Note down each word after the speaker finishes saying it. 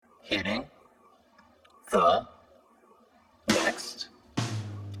hitting the next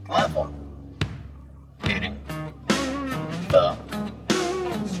level. Hitting the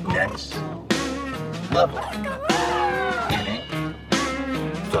next level. Hitting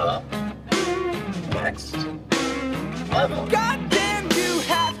the next level. Goddamn, you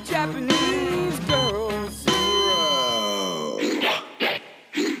half Japanese girls.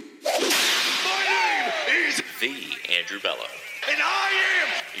 My name is The Andrew Bello, and I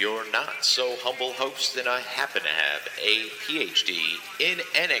am your not so humble host, and I happen to have a PhD in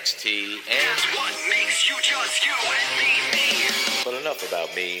NXT and... what makes you just you and me. But enough about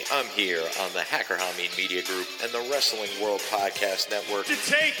me. I'm here on the Hacker Hameen Media Group and the Wrestling World Podcast Network. To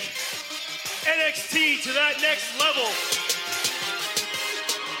take NXT to that next level.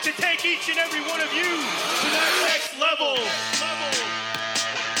 To take each and every one of you to that next level.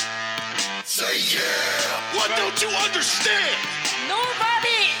 Say yeah. What don't you understand?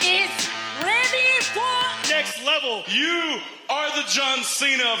 Nobody is ready for Next level. You are the John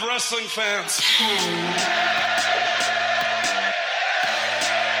Cena of wrestling fans.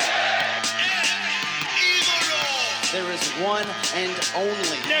 There is one and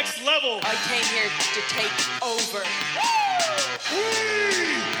only. Next level. I came here to take over. We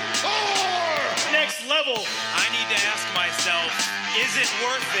are Next level. I need to ask myself, is it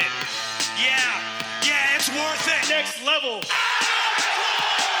worth it? Yeah, it's worth it. Next level.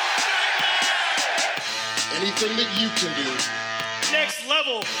 Anything that you can do Next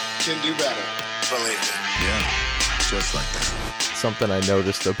level. can do better. believe it. Yeah, just like that. Something I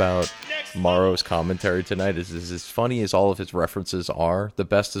noticed about Next Morrow's commentary tonight is as funny as all of his references are, the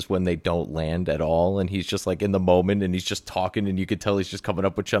best is when they don't land at all, and he's just like in the moment, and he's just talking, and you can tell he's just coming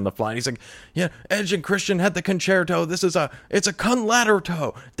up with shit on the fly, and he's like, yeah, Edge and Christian had the concerto, it's a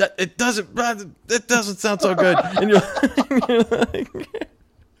conlaterto, it doesn't sound so good, and you're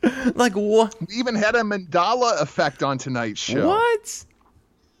like, what? We even had a Mandala effect on tonight's show. What?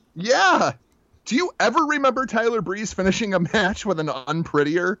 Yeah. Do you ever remember Tyler Breeze finishing a match with an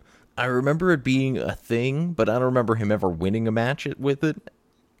unprettier? I remember it being a thing, but I don't remember him ever winning a match with it.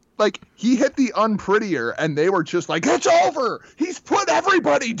 Like, he hit the unprettier, and they were just like, it's over! He's put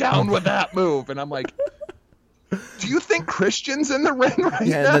everybody down with that move! And I'm like, do you think Christian's in the ring right now?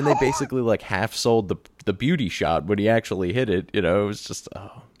 Yeah, and then they basically, like, half-sold the beauty shot when he actually hit it. You know, it was just,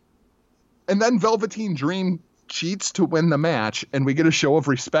 oh. And then Velveteen Dream cheats to win the match, and we get a show of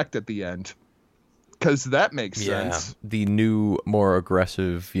respect at the end. Because that makes sense. The new, more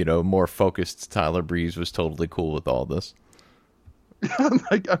aggressive, you know, more focused Tyler Breeze was totally cool with all this.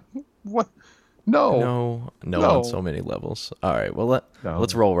 Like, what? No, on so many levels. All right, well,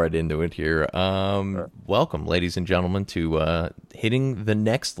 let's roll right into it here. Welcome, ladies and gentlemen, to Hitting the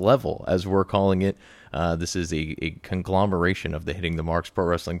Next Level, as we're calling it. This is a conglomeration of the Hitting the Marks Pro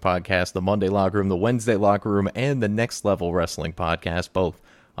Wrestling Podcast, the Monday Locker Room, the Wednesday Locker Room, and the Next Level Wrestling Podcast, both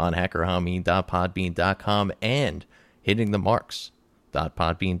on hackerhameen.podbean.com and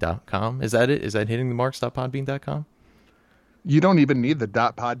hittingthemarks.podbean.com. Is that it? Is that hittingthemarks.podbean.com? You don't even need the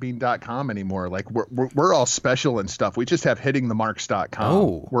 .podbean.com anymore. Like, we're all special and stuff. We just have hittingthemarks.com.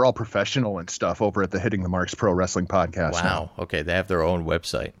 Oh. We're all professional and stuff over at the Hitting the Marks Pro Wrestling Podcast. Wow. Now. Okay, they have their own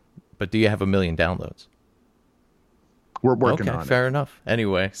website. But do you have 1 million downloads? We're working on it. Fair enough.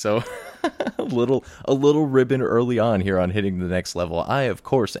 Anyway, so a little ribbon early on here on Hitting the Next Level. I, of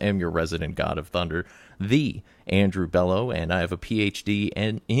course, am your resident god of thunder, the Andrew Bello, and I have a PhD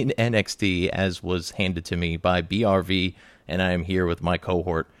in NXT, as was handed to me by BRV, and I am here with my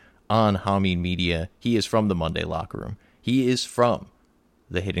cohort on Hameen Media. He is from the Monday Locker Room. He is from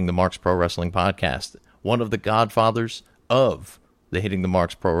the Hitting the Marks Pro Wrestling Podcast, one of the godfathers of the Hitting the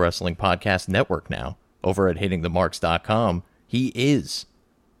Marks Pro Wrestling Podcast Network now, over at hittingthemarks.com. He is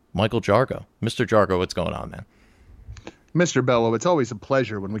Michael Jargo. Mr. Jargo, what's going on, man? Mr. Bello, it's always a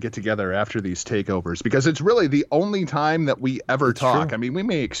pleasure when we get together after these takeovers, because it's really the only time that we ever talk. True. I mean, we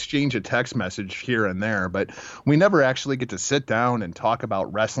may exchange a text message here and there, but we never actually get to sit down and talk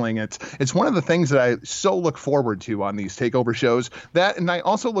about wrestling. It's one of the things that I so look forward to on these takeover shows. And I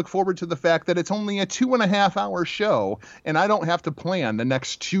also look forward to the fact that it's only a 2.5 hour show, and I don't have to plan the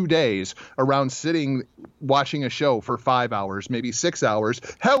next 2 days around sitting watching a show for 5 hours, maybe 6 hours.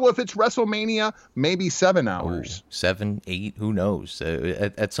 Hell, if it's WrestleMania, maybe 7 hours. 7, 8, who knows?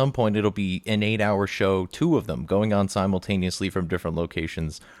 At some point, it'll be an 8-hour show, 2 of them going on simultaneously from different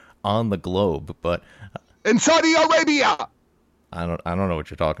locations on the globe. But in Saudi Arabia, I don't know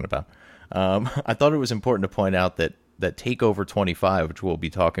what you're talking about. I thought it was important to point out that that TakeOver 25, which we'll be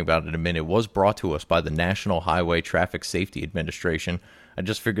talking about in a minute, was brought to us by the National Highway Traffic Safety Administration. I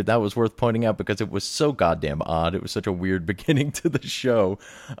just figured that was worth pointing out because it was so goddamn odd. It was such a weird beginning to the show.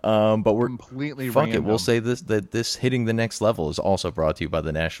 But we're completely fuck random. it. We'll say this hitting the next level is also brought to you by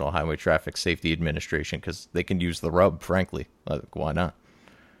the National Highway Traffic Safety Administration because they can use the rub. Frankly, why not?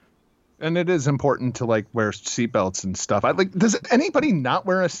 And it is important to like wear seatbelts and stuff. Does anybody not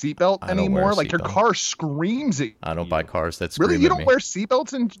wear a seatbelt anymore? Like your car screams at you. I don't buy cars that scream Really? You at don't me. wear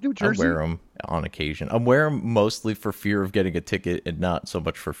seatbelts in New Jersey? I wear them on occasion. I wear them mostly for fear of getting a ticket and not so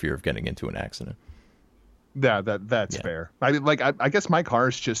much for fear of getting into an accident. Yeah, that's fair. I guess my car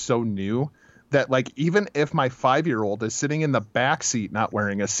is just so new that like even if my 5-year-old is sitting in the back seat not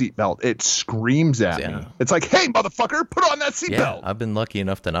wearing a seatbelt, it screams at me. It's like, hey, motherfucker, put on that seatbelt. Yeah, I've been lucky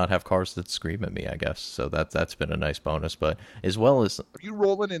enough to not have cars that scream at me, I guess. So that's been a nice bonus. But as well as... Are you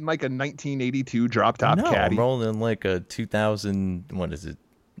rolling in like a 1982 drop-top Caddy? Caddy? I'm rolling in like a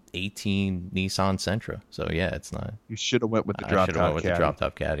 2018 Nissan Sentra. So yeah, it's not... You should have went with the drop-top Caddy. I should have went with the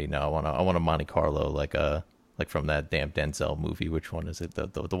drop-top Caddy. No, I want a Monte Carlo like from that damn Denzel movie. Which one is it?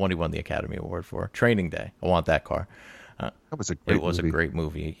 The one he won the Academy Award for? Training Day. I want that car. That was a great movie. It was a great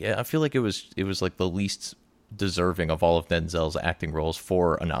movie. Yeah, I feel like it was like the least deserving of all of Denzel's acting roles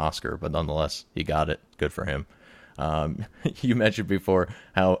for an Oscar, but nonetheless, he got it. Good for him. You mentioned before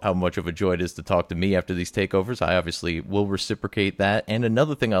how much of a joy it is to talk to me after these takeovers. I obviously will reciprocate that. And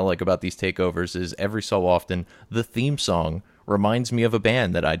another thing I like about these takeovers is every so often the theme song reminds me of a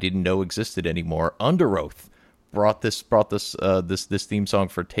band that I didn't know existed anymore. Under Oath brought this theme song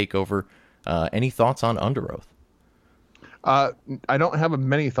for Takeover. Any thoughts on Under Oath? I don't have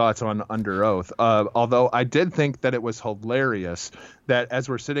many thoughts on Under Oath, although I did think that it was hilarious that as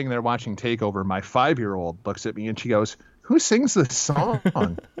we're sitting there watching Takeover, my 5-year-old looks at me and she goes, "Who sings this song?"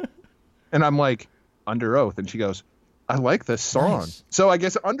 And I'm like, Under Oath. And she goes, "I like this song." Nice. So I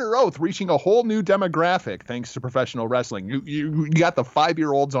guess Under Oath reaching a whole new demographic thanks to professional wrestling. You got the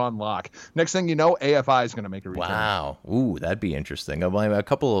 5-year-olds on lock. Next thing you know, AFI is going to make a return. Wow. Ooh, that'd be interesting. A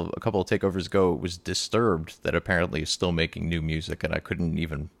couple of takeovers ago, it was Disturbed that apparently is still making new music, and I couldn't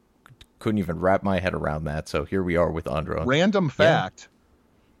even wrap my head around that. So here we are with Under Oath. Random fact.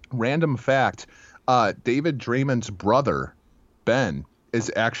 David Draymond's brother, Ben, is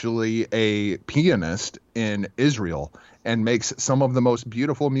actually a pianist in Israel and makes some of the most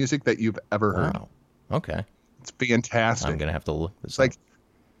beautiful music that you've ever heard. Wow. Okay. It's fantastic. I'm going to have to look this up. It's like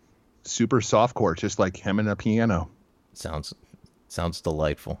super softcore, just like him and a piano. Sounds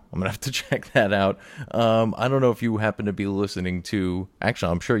delightful. I'm going to have to check that out. I don't know if you happen to be listening to,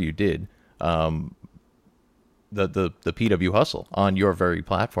 actually, I'm sure you did, the PW Hustle on your very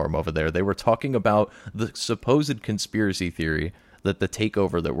platform over there. They were talking about the supposed conspiracy theory that the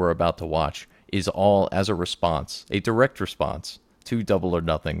takeover that we're about to watch is all as a response, a direct response to Double or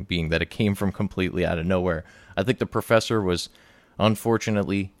Nothing, being that it came from completely out of nowhere. I think the professor was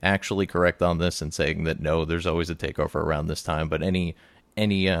unfortunately actually correct on this and saying that no, there's always a takeover around this time, but any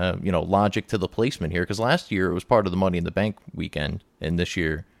logic to the placement here, because last year it was part of the Money in the Bank weekend, and this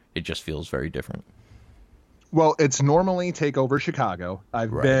year it just feels very different. Well, it's normally TakeOver Chicago.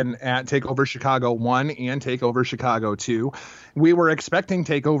 I've been at TakeOver Chicago 1 and TakeOver Chicago 2. We were expecting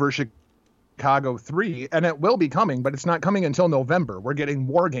TakeOver Chicago 3, and it will be coming, but it's not coming until November. We're getting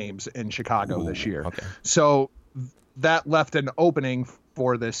War Games in Chicago this year. Okay. So that left an opening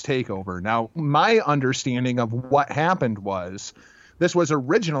for this TakeOver. Now, my understanding of what happened was this was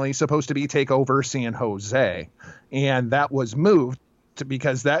originally supposed to be TakeOver San Jose, and that was moved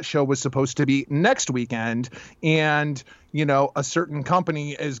because that show was supposed to be next weekend, and a certain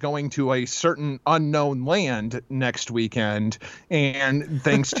company is going to a certain unknown land next weekend, and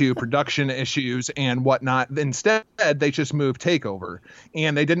thanks to production issues and whatnot, instead they just moved TakeOver,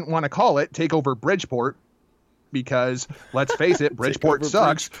 and they didn't want to call it TakeOver Bridgeport because, let's face it, Bridgeport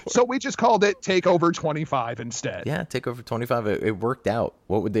sucks. So we just called it TakeOver 25 instead. Yeah, TakeOver 25. It worked out.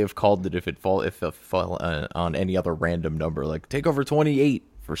 What would they have called it if it fell on any other random number, like TakeOver 28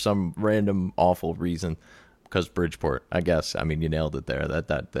 for some random awful reason? Because Bridgeport, I guess. I mean, you nailed it there.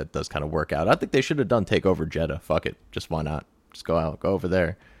 That does kind of work out. I think they should have done TakeOver Jeddah. Fuck it. Just why not? Just go over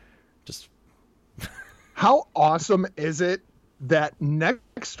there. Just. How awesome is it that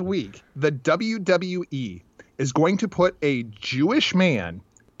next week the WWE is going to put a Jewish man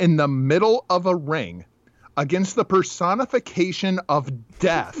in the middle of a ring against the personification of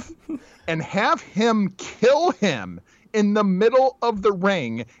death and have him kill him in the middle of the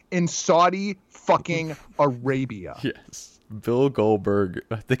ring in Saudi fucking Arabia? Yes. Bill Goldberg,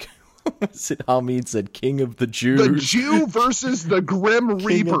 I think Hamid said King of the Jews. The Jew versus the Grim King of the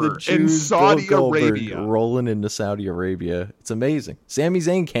Reaper in Jews, Saudi Bill Goldberg Arabia. rolling into Saudi Arabia. It's amazing. Sami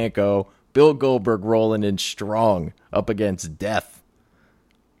Zayn can't go. Bill Goldberg rolling in strong up against death.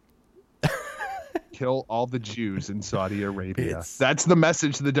 Kill all the Jews in Saudi Arabia. That's the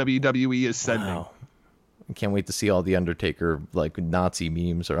message the WWE is sending. Wow. I can't wait to see all the Undertaker like Nazi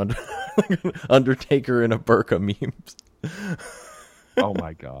memes or Undertaker in a burqa memes. Oh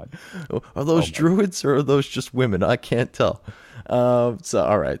my God. Are those druids or are those just women? I can't tell. So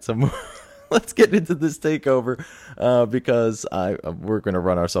all right, so let's get into this takeover because we're going to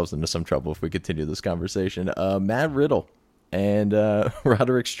run ourselves into some trouble if we continue this conversation. Matt Riddle and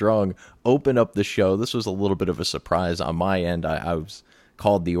Roderick Strong open up the show. This was a little bit of a surprise on my end. I was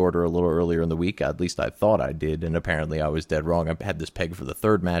called the order a little earlier in the week. At least I thought I did, and apparently I was dead wrong. I had this pegged for the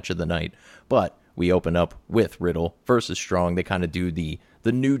third match of the night, but we open up with Riddle versus Strong. They kind of do the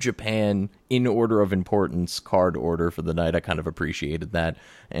New Japan in order of importance card order for the night. I kind of appreciated that.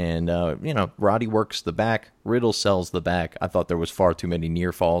 And, Roddy works the back. Riddle sells the back. I thought there was far too many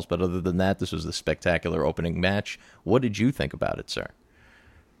near falls, but other than that, this was a spectacular opening match. What did you think about it, sir?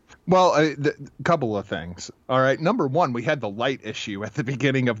 Well, a couple of things. All right. Number one, we had the light issue at the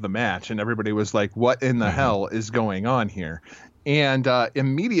beginning of the match, and everybody was like, what in the hell is going on here? And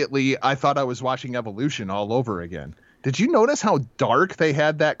immediately I thought I was watching Evolution all over again. Did you notice how dark they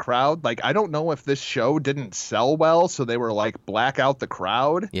had that crowd? Like, I don't know if this show didn't sell well, so they were like black out the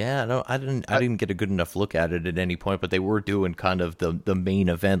crowd. Yeah, no, I didn't get a good enough look at it at any point, but they were doing kind of the main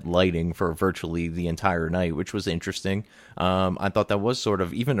event lighting for virtually the entire night, which was interesting. I thought that was sort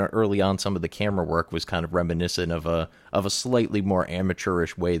of, even early on, some of the camera work was kind of reminiscent of a slightly more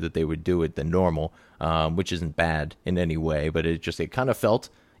amateurish way that they would do it than normal, which isn't bad in any way, but it kind of felt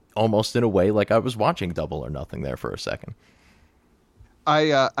almost in a way like I was watching Double or Nothing there for a second.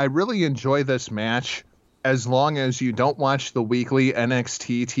 I really enjoy this match as long as you don't watch the weekly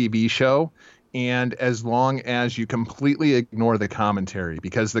NXT TV show and as long as you completely ignore the commentary,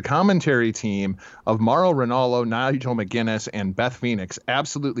 because the commentary team of Mauro Ranallo, Nigel McGuinness, and Beth Phoenix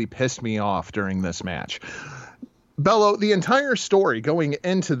absolutely pissed me off during this match. Bello, the entire story going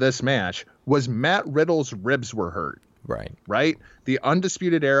into this match was Matt Riddle's ribs were hurt. Right? The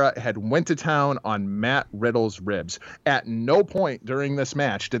Undisputed Era had went to town on Matt Riddle's ribs. At no point during this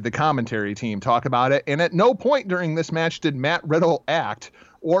match did the commentary team talk about it, and at no point during this match did Matt Riddle act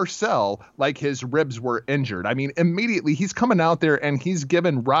or sell like his ribs were injured. I mean, immediately he's coming out there and he's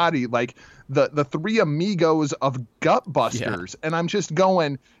giving Roddy like the three amigos of gut busters. Yeah. And I'm just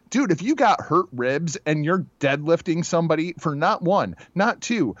going, dude, if you got hurt ribs and you're deadlifting somebody for not one, not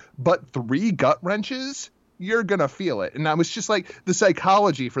two, but 3 gut wrenches, you're going to feel it. And I was just like, the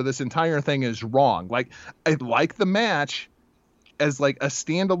psychology for this entire thing is wrong. Like, I like the match as like a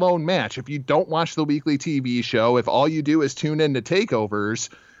standalone match. If you don't watch the weekly TV show, if all you do is tune into takeovers,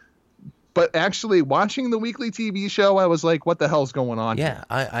 but actually watching the weekly TV show, I was like, what the hell's going on? Yeah,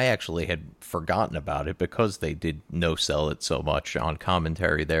 I actually had forgotten about it because they did no sell it so much on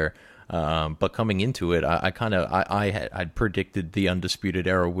commentary there. But coming into it, I'd predicted the Undisputed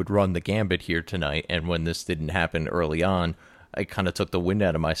Era would run the gambit here tonight, and when this didn't happen early on, I kind of took the wind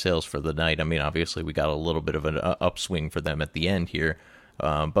out of my sails for the night. I mean, obviously we got a little bit of an upswing for them at the end here,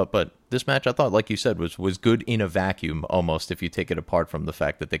 but this match I thought, like you said, was good in a vacuum almost. If you take it apart from the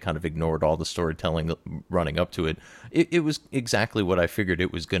fact that they kind of ignored all the storytelling running up to it, it was exactly what I figured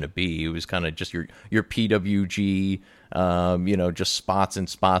it was going to be. It was kind of just your PWG. Just spots and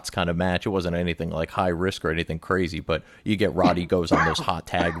spots kind of match. It wasn't anything like high risk or anything crazy, but you get Roddy goes on those hot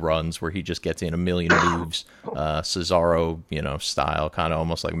tag runs where he just gets in a million moves, Cesaro, style, kind of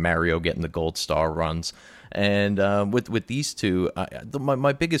almost like Mario getting the gold star runs. And with these two,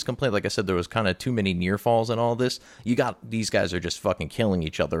 my biggest complaint, like I said, there was kind of too many near falls and all this. You got these guys are just fucking killing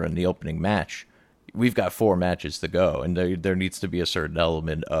each other in the opening match. We've got 4 matches to go, and there needs to be a certain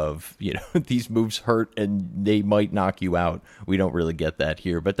element of, these moves hurt and they might knock you out. We don't really get that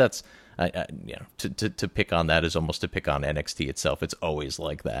here, but that's, to pick on that is almost to pick on NXT itself. It's always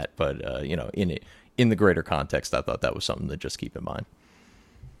like that, but in the greater context, I thought that was something to just keep in mind.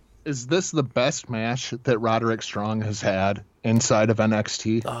 Is this the best match that Roderick Strong has had inside of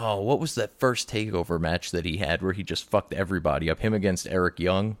NXT? Oh, what was that first takeover match that he had where he just fucked everybody up? Him against Eric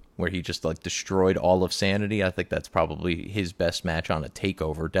Young, where he just like destroyed all of Sanity. I think that's probably his best match on a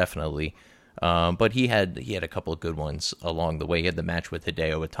takeover, definitely. But he had a couple of good ones along the way. He had the match with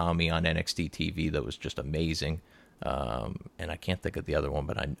Hideo Itami on NXT TV that was just amazing. And I can't think of the other one,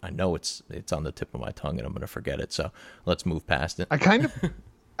 but I know it's on the tip of my tongue and I'm going to forget it. So let's move past it.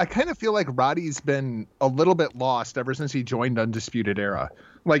 I kind of feel like Roddy's been a little bit lost ever since he joined Undisputed Era.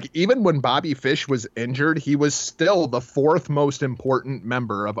 Like, even when Bobby Fish was injured, he was still the fourth most important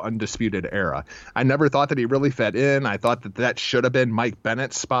member of Undisputed Era. I never thought that he really fed in. I thought that should have been Mike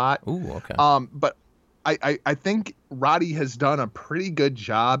Bennett's spot. Ooh, okay. But I think Roddy has done a pretty good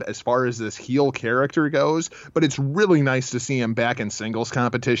job as far as this heel character goes, but it's really nice to see him back in singles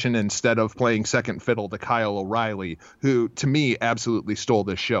competition instead of playing second fiddle to Kyle O'Reilly, who, to me, absolutely stole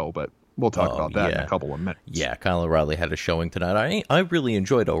this show, but we'll talk about that in a couple of minutes. Yeah, Kyle O'Reilly had a showing tonight. I really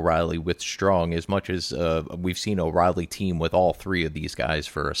enjoyed O'Reilly with Strong as much as we've seen O'Reilly team with all three of these guys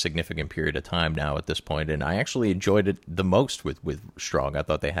for a significant period of time now at this point, and I actually enjoyed it the most with Strong. I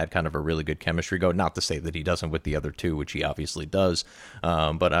thought they had kind of a really good chemistry going. Not to say that he doesn't with the other two, which he obviously does,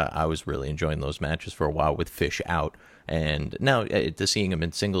 but I was really enjoying those matches for a while with Fish out. And now to seeing him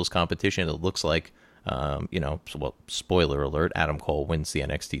in singles competition, it looks like spoiler alert, Adam Cole wins the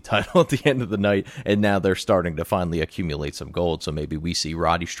NXT title at the end of the night, and now they're starting to finally accumulate some gold, so maybe we see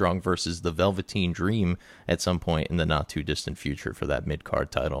Roddy Strong versus the Velveteen Dream at some point in the not-too-distant future for that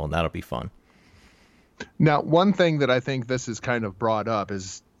mid-card title, and that'll be fun. Now, one thing that I think this is kind of brought up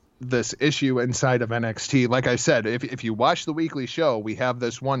is this issue inside of NXT. Like I said, if you watch the weekly show, we have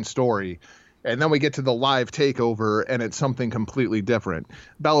this one story, and then we get to the live takeover, and it's something completely different.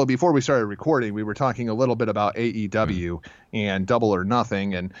 Bello, before we started recording, we were talking a little bit about AEW and Double or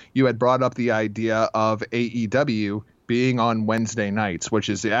Nothing, and you had brought up the idea of AEW being on Wednesday nights, which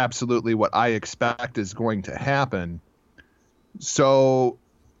is absolutely what I expect is going to happen. So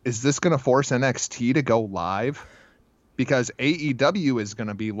is this going to force NXT to go live? Because AEW is going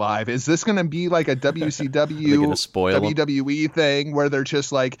to be live. Is this going to be like a WCW, WWE thing where they're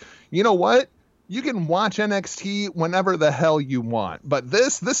just like, you know what? You can watch NXT whenever the hell you want. But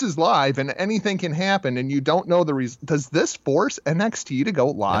this is live and anything can happen and you don't know the reason. Does this force NXT to go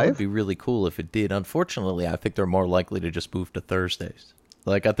live? That would be really cool if it did. Unfortunately, I think they're more likely to just move to Thursdays.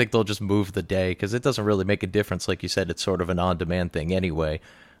 Like, I think they'll just move the day because it doesn't really make a difference. Like you said, it's sort of an on-demand thing anyway.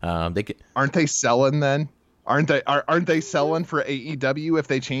 Aren't they selling then? Aren't they selling for AEW if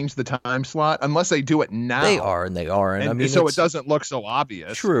they change the time slot? Unless they do it now. They are. And I mean, so it doesn't look so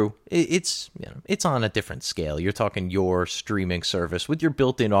obvious. True. It's on a different scale. You're talking your streaming service with your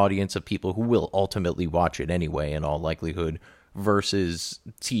built-in audience of people who will ultimately watch it anyway, in all likelihood, versus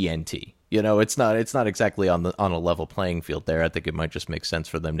TNT. It's not exactly on a level playing field there. I think it might just make sense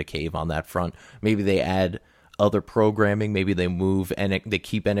for them to cave on that front. Maybe they add other programming. Maybe they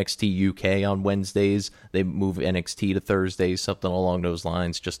keep NXT UK on Wednesdays. They move NXT to Thursdays, something along those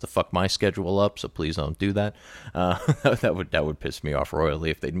lines, just to fuck my schedule up. So please don't do that. That would piss me off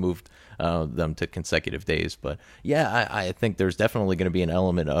royally if they'd moved them to consecutive days. But yeah, I think there's definitely going to be an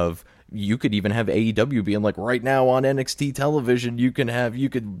element of, you could even have AEW being like, right now on NXT television, you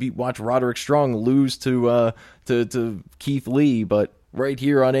could watch Roderick Strong lose to Keith Lee, but right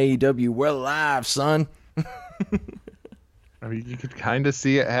here on AEW, we're live, son. I mean, you could kind of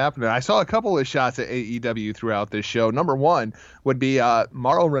see it happening. I saw a couple of shots at AEW throughout this show. Number one would be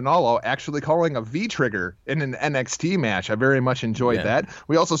Mauro Ranallo actually calling a V-trigger in an NXT match. I very much enjoyed that.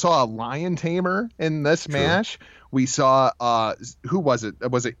 We also saw a Lion Tamer in this match. We saw, who was it?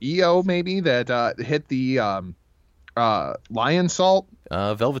 Was it EO maybe that hit the Lion Salt?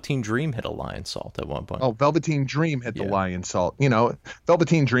 Velveteen Dream hit a Lion Salt at one point. Oh, Velveteen Dream hit the Lion Salt.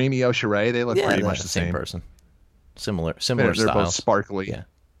 Velveteen Dream, Io Shirai, they look pretty much the same person. Similar they're styles. Both sparkly. Yeah.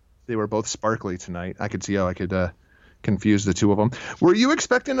 They were both sparkly tonight. I could see how I could confuse the two of them. Were you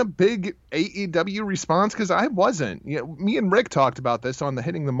expecting a big AEW response? Because I wasn't. Me and Rick talked about this on the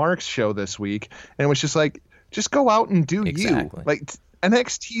Hitting the Marks show this week, and it was just like, just go out and do you. Like,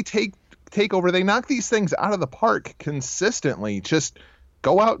 NXT TakeOver, they knock these things out of the park consistently. Just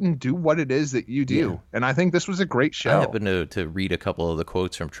go out and do what it is that you do. Yeah. And I think this was a great show. I happened to read a couple of the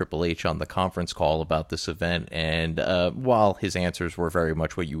quotes from Triple H on the conference call about this event, and while his answers were very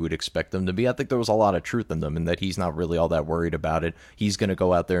much what you would expect them to be, I think there was a lot of truth in them, and that he's not really all that worried about it. He's going to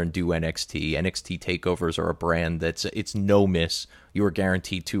go out there and do NXT. NXT takeovers are a brand it's no miss. You are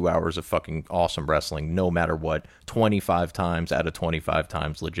guaranteed 2 hours of fucking awesome wrestling, no matter what, 25 times out of 25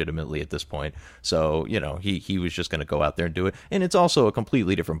 times legitimately at this point. So, he was just going to go out there and do it. And it's also a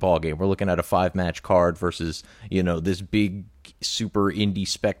completely different ballgame. We're looking at a 5-match card versus, this big super indie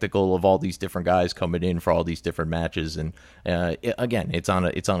spectacle of all these different guys coming in for all these different matches, and again, it's on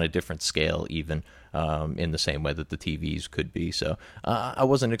a different scale even. In the same way that the TVs could be. So I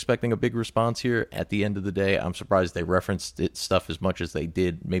wasn't expecting a big response here. At the end of the day, I'm surprised they referenced it stuff as much as they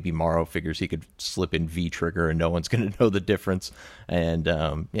did. Maybe Morrow figures he could slip in V-Trigger and no one's going to know the difference. And,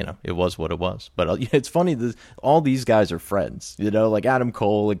 it was what it was. But it's funny that all these guys are friends. Like Adam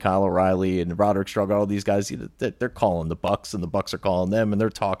Cole and Kyle O'Reilly and Roderick Struggle, all these guys, they're calling the Bucks and the Bucks are calling them and they're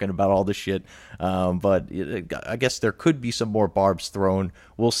talking about all this shit. But I guess there could be some more barbs thrown.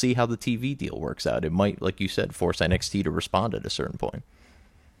 We'll see how the TV deal works out. It might, like you said, force NXT to respond at a certain point.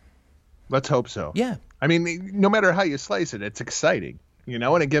 Let's hope so. Yeah. I mean, no matter how you slice it, it's exciting, and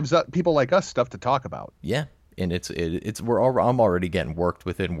it gives up people like us stuff to talk about. Yeah. And I'm already getting worked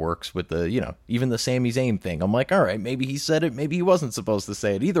within works with the, even the Sami Zayn thing. I'm like, all right, maybe he said it, maybe he wasn't supposed to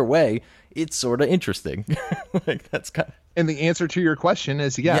say it. Either way, it's sort of interesting. That's kind of... And the answer to your question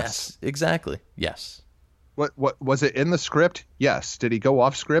is yes. Yes, exactly. Yes. What was it in the script? Yes. Did he go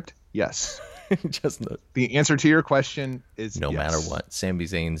off script? Yes. The answer to your question is no yes. matter what. Sami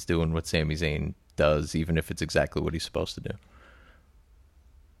Zayn's doing what Sami Zayn does, even if it's exactly what he's supposed to do.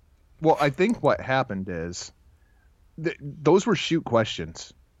 Well, I think what happened is those were shoot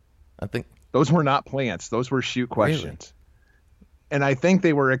questions. I think those were not plants. Those were shoot questions. Really? And I think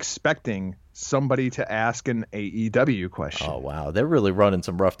they were expecting somebody to ask an AEW question. Oh, wow. They're really running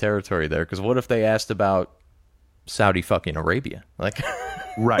some rough territory there. Because what if they asked about Saudi fucking Arabia?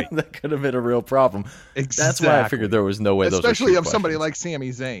 Right. That could have been a real problem. Exactly. That's why I figured there was no way especially those of somebody like Sami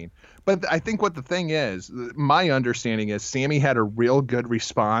Zayn. But I think what the thing is, my understanding is Sami had a real good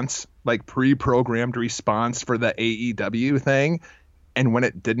response, like pre-programmed response for the AEW thing. And when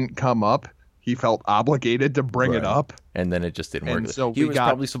it didn't come up, he felt obligated to bring it up. And then it just didn't work. So he was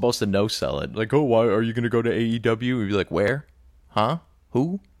probably supposed to no-sell it. Like, oh, why are you going to go to AEW? We'd be like, where? Huh?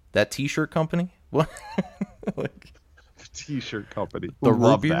 Who? That T-shirt company? What? T-shirt company. The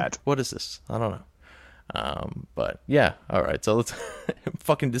Love Ruby? that. What is this? I don't know. But yeah, all right. So let's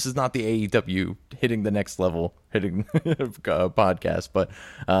this is not the AEW hitting the next level podcast, but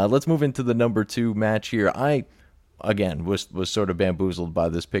let's move into the number 2 match here. I again was sort of bamboozled by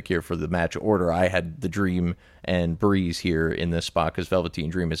this pick here for the match order. I had the Dream and Breeze here in this spot because Velveteen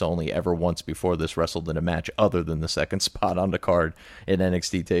Dream has only ever once before this wrestled in a match other than the second spot on the card in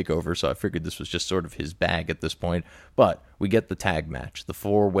NXT TakeOver, so I figured this was just sort of his bag at this point. But we get the tag match, the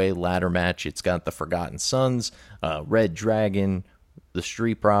 4-way ladder match. It's got the Forgotten Sons, Red Dragon, the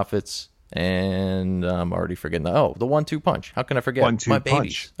Street Profits, and I'm already forgetting the 1-2 punch. How can I forget? My babies?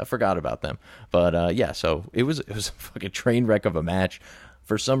 Punch. I forgot about them. But yeah, so it was a fucking train wreck of a match.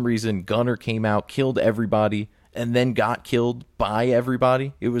 For some reason, Gunner came out, killed everybody, and then got killed by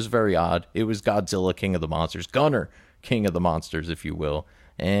everybody. It was very odd. It was Godzilla, King of the Monsters. Gunner, King of the Monsters, if you will.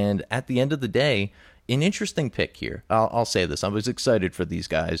 And at the end of the day, an interesting pick here. I'll say this. I was excited for these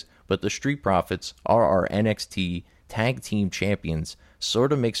guys, but the Street Profits are our NXT Tag Team Champions.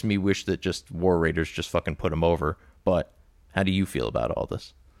 Sort of makes me wish that just War Raiders just fucking put them over. But how do you feel about all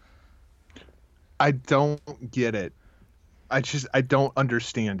this? I don't get it. I don't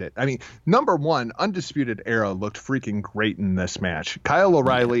understand it. I mean, number one, Undisputed Era looked freaking great in this match. Kyle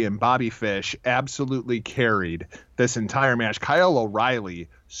O'Reilly and Bobby Fish absolutely carried this entire match. Kyle O'Reilly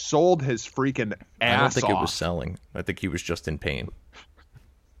sold his freaking ass off. I don't think it was selling. I think he was just in pain.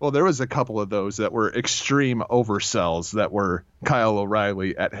 Well, there was a couple of those that were extreme oversells that were Kyle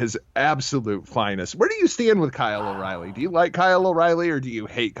O'Reilly at his absolute finest. Where do you stand with Kyle O'Reilly? Do you like Kyle O'Reilly or do you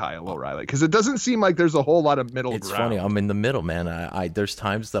hate Kyle O'Reilly? Because it doesn't seem like there's a whole lot of middle ground. It's funny. I'm in the middle, man. There's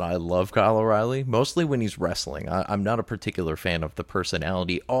times that I love Kyle O'Reilly, mostly when he's wrestling. I'm not a particular fan of the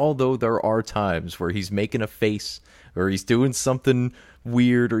personality, although there are times where he's making a face or he's doing something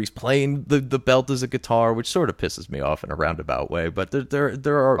weird, or he's playing the belt as a guitar, which sort of pisses me off in a roundabout way. But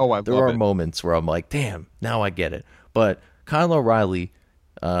there are moments where I'm like, damn, now I get it. But Kyle O'Reilly,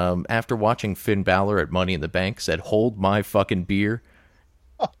 after watching Finn Balor at Money in the Bank, said, "Hold my fucking beer."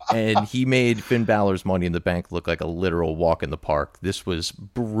 And he made Finn Balor's Money in the Bank look like a literal walk in the park. This was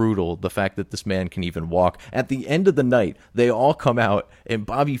brutal. The fact that this man can even walk. At the end of the night, they all come out, and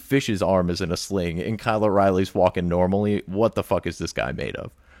Bobby Fish's arm is in a sling, and Kyle O'Reilly's walking normally. What the fuck is this guy made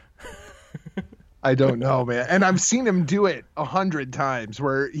of? I don't know, man. And I've seen him do it 100 times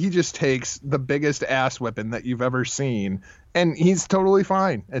where he just takes the biggest ass whipping that you've ever seen, and he's totally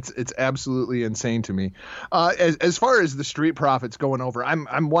fine. It's absolutely insane to me. As far as the Street Profits going over, I'm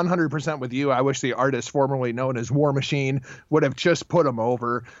 100% with you. I wish the artist formerly known as War Machine would have just put him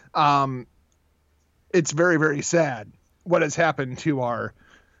over. It's very, very sad what has happened to our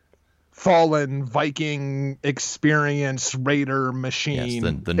fallen Viking experience Raider machine.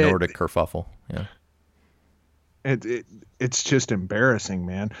 Yes, the Nordic kerfuffle. Yeah. It's just embarrassing,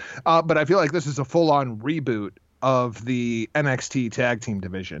 man. But I feel like this is a full-on reboot of the NXT tag team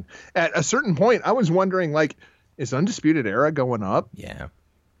division. At a certain point, I was wondering, like, is Undisputed Era going up? Yeah.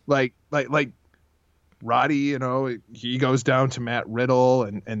 Like Roddy, you know, he goes down to Matt Riddle,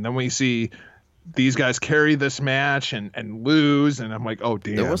 and then we see these guys carry this match and lose, and I'm like, oh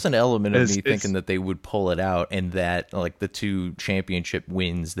damn. There was an element of me thinking that they would pull it out, and that like the 2 championship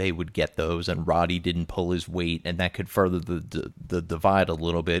wins, they would get those, and Roddy didn't pull his weight, and that could further the divide a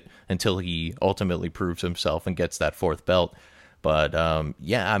little bit until he ultimately proves himself and gets that 4th belt. But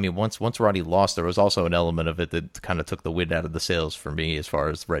yeah, I mean, once Roddy lost, there was also an element of it that kind of took the wind out of the sails for me as far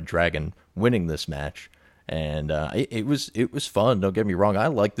as Red Dragon winning this match. And it was fun. Don't get me wrong. I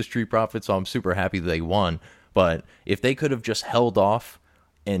like the Street Profits, so I'm super happy they won. But if they could have just held off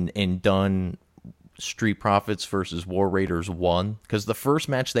and done Street Profits versus War Raiders 1, because the first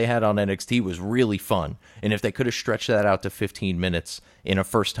match they had on NXT was really fun. And if they could have stretched that out to 15 minutes in a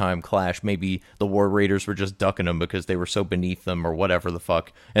first-time clash, maybe the War Raiders were just ducking them because they were so beneath them or whatever the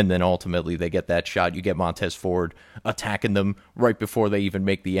fuck. And then ultimately they get that shot. You get Montez Ford attacking them right before they even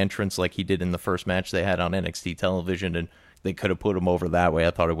make the entrance like he did in the first match they had on NXT television, and they could have put him over that way.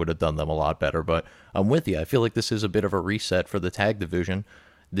 I thought it would have done them a lot better. But I'm with you. I feel like this is a bit of a reset for the tag division.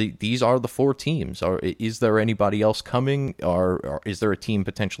 These are the 4 teams. Is there anybody else coming? Or is there a team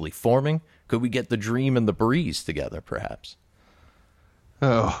potentially forming? Could we get the Dream and the Breeze together, perhaps?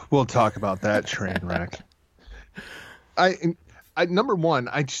 Oh, we'll talk about that train wreck. I number one,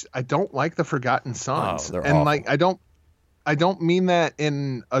 I don't like the Forgotten Sons, and awful. Like I don't mean that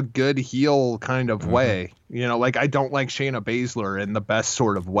in a good heel kind of way. You know, like I don't like Shayna Baszler in the best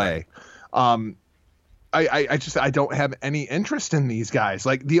sort of way. I don't have any interest in these guys.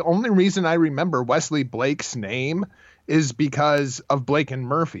 Like the only reason I remember Wesley Blake's name is because of Blake and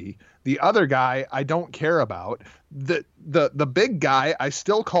Murphy. The other guy I don't care about. The big guy I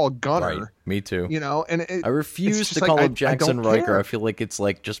still call Gunner. Right. Me too. You know, and I refuse to call him Jackson Riker. I feel like it's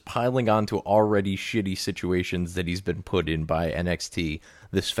like just piling on to already shitty situations that he's been put in by NXT.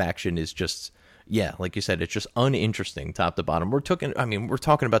 This faction is just, yeah, like you said, it's just uninteresting top to bottom. We're talking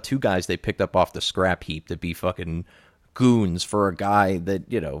about 2 guys they picked up off the scrap heap to be fucking goons for a guy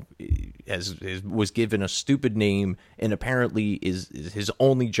that, you know, was given a stupid name and apparently is his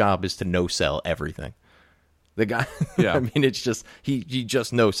only job is to no-sell everything. The guy, yeah. I mean, it's just, he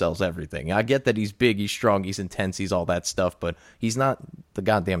just no-sells everything. I get that he's big, he's strong, he's intense, he's all that stuff, but he's not the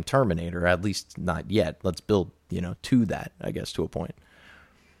goddamn Terminator, at least not yet. Let's build, you know, to that, I guess, to a point.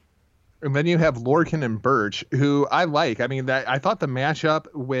 And then you have Lorcan and Birch, who I like. I mean, I thought the matchup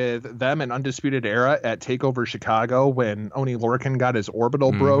with them and Undisputed Era at TakeOver Chicago when Oney Lorcan got his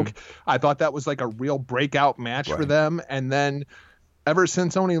orbital broke, I thought that was like a real breakout match for them. And then ever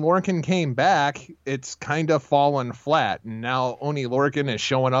since Oney Lorcan came back, it's kind of fallen flat. And now Oney Lorcan is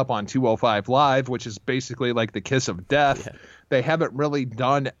showing up on 205 Live, which is basically like the kiss of death. Yeah. They haven't really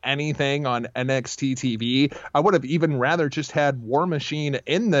done anything on NXT TV. I would have even rather just had War Machine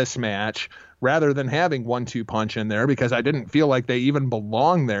in this match rather than having 1-2 Punch in there, because I didn't feel like they even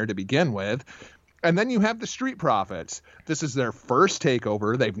belonged there to begin with. And then you have the Street Profits. This is their first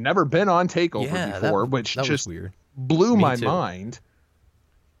TakeOver. They've never been on TakeOver before, which just blew my mind.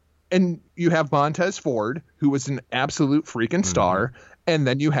 And you have Montez Ford, who was an absolute freaking star. And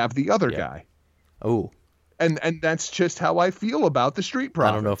then you have the other guy. Oh. And that's just how I feel about the Street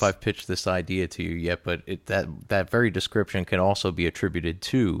Profits. I don't know if I've pitched this idea to you yet, but that very description can also be attributed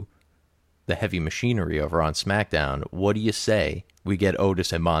to the heavy machinery over on SmackDown. What do you say we get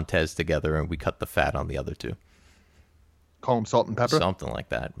Otis and Montez together and we cut the fat on the other 2? Call them Salt and Pepper? Something like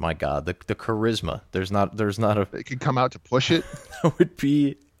that. My God, the charisma. There's not a... They could come out to push it. That would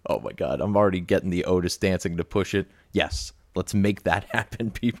be... Oh my God, I'm already getting the Otis dancing to push it. Yes, let's make that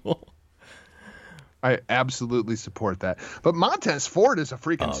happen, people. I absolutely support that. But Montez Ford is a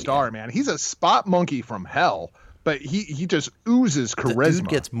freaking star, man. He's a spot monkey from hell, but he just oozes charisma. The dude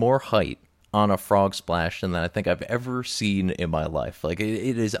gets more height on a frog splash than I think I've ever seen in my life. Like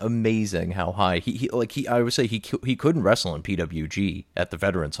it is amazing how high I would say he couldn't wrestle in PWG at the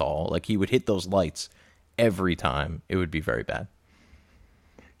Veterans Hall. Like he would hit those lights every time. It would be very bad.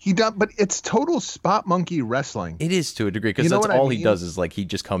 He does, but it's total spot monkey wrestling. It is to a degree, because that's all he does is like he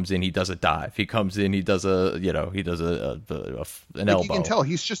just comes in, he does a dive, he comes in, he does an elbow. You can tell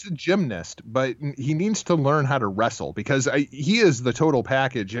he's just a gymnast, but he needs to learn how to wrestle, because he is the total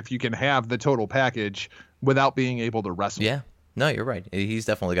package. If you can have the total package without being able to wrestle, No, you're right. He's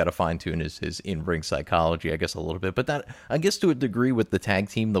definitely got to fine-tune his in-ring psychology, I guess, a little bit. But that, I guess, to a degree with the tag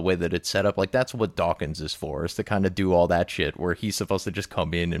team, the way that it's set up, like, that's what Dawkins is for, is to kind of do all that shit, where he's supposed to just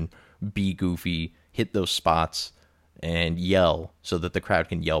come in and be goofy, hit those spots, and yell so that the crowd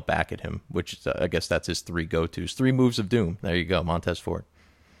can yell back at him, which I guess that's his 3 go-tos. 3 moves of doom. There you go, Montez Ford.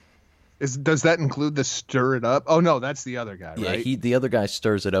 Does that include the stir it up? Oh no, that's the other guy, right? Yeah, the other guy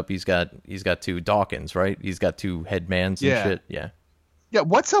stirs it up. He's got 2 Dawkins, right? He's got 2 headbands and shit. Yeah. Yeah,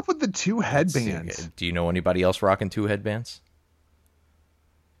 what's up with the 2 headbands? Do you know anybody else rocking 2 headbands?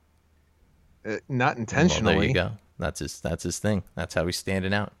 Not intentionally. Well, there you go. That's his thing. That's how he's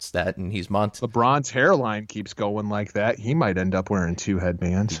standing out. It's that, and he's LeBron's hairline keeps going like that. He might end up wearing 2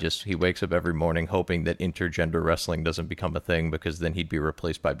 headbands. He wakes up every morning hoping that intergender wrestling doesn't become a thing, because then he'd be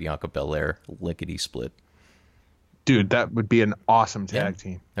replaced by Bianca Belair, lickety split. Dude, that would be an awesome tag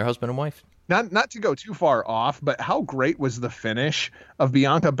team. They're husband and wife. Not to go too far off, but how great was the finish of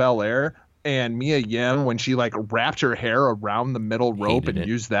Bianca Belair and Mia Yim when she like wrapped her hair around the middle rope and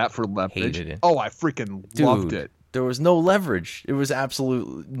used that for leverage? Oh, I freaking loved it. There was no leverage. It was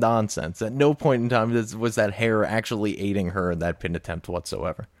absolute nonsense. At no point in time was that hair actually aiding her in that pin attempt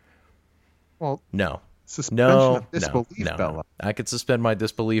whatsoever. Well, no. Suspension of disbelief, Bella. I could suspend my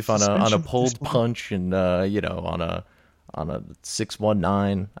disbelief on a pulled punch and on a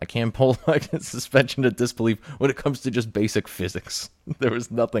 619. I can't pull my suspension of disbelief when it comes to just basic physics. There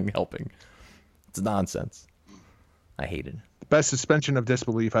was nothing helping. It's nonsense. I hate it. The best suspension of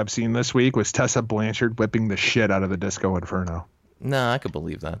disbelief I've seen this week was Tessa Blanchard whipping the shit out of the Disco Inferno. No, I could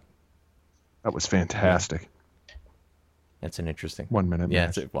believe that. That was fantastic. Yeah. That's an interesting 1 minute.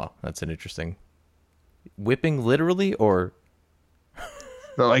 Yeah, that's an interesting whipping, literally, or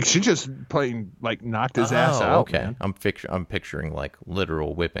like she just knocked his ass out. Okay, man. I'm picturing like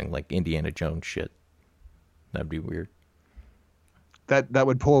literal whipping, like Indiana Jones shit. That'd be weird. That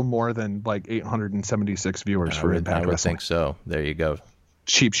would pull more than like 876 viewers for Impact Wrestling. I would think so. There you go.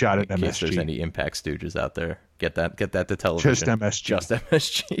 Cheap shot at MSG. In case there's any Impact stooges out there, get that to television. Just MSG. Just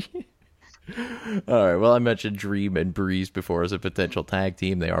MSG. All right. Well, I mentioned Dream and Breeze before as a potential tag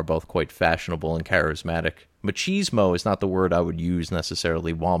team. They are both quite fashionable and charismatic. Machismo is not the word I would use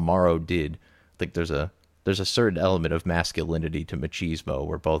necessarily, while Morrow did. I think there's a certain element of masculinity to machismo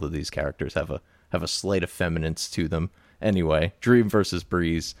where both of these characters have a slight effeminance to them. Anyway, Dream versus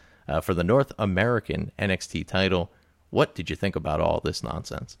Breeze for the North American NXT title. What did you think about all this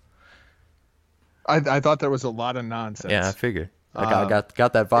nonsense? I thought there was a lot of nonsense. Yeah, I figured. I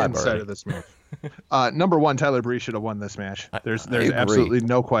got that vibe inside already. Of this match. Number one, Tyler Breeze should have won this match. There's absolutely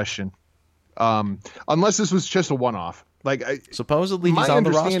no question. Unless this was just a one-off. Supposedly he's on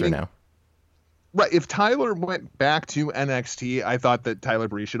the roster now. Right. If Tyler went back to NXT, I thought that Tyler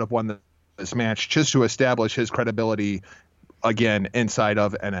Breeze should have won this match just to establish his credibility again inside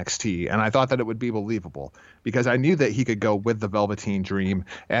of NXT. And I thought that it would be believable because I knew that he could go with the Velveteen Dream.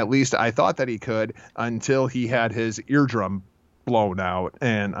 At least I thought that he could until he had his eardrum blown out,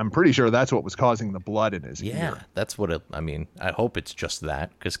 and I'm pretty sure that's what was causing the blood in his ear. Yeah, that's what I hope it's just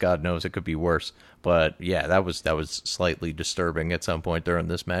that, because God knows it could be worse. But yeah, that was slightly disturbing at some point during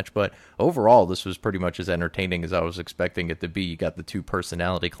this match. But overall, this was pretty much as entertaining as I was expecting it to be. You got the 2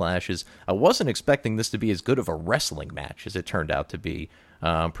 personality clashes. I wasn't expecting this to be as good of a wrestling match as it turned out to be.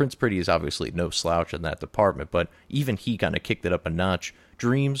 Prince Pretty is obviously no slouch in that department, but even he kind of kicked it up a notch.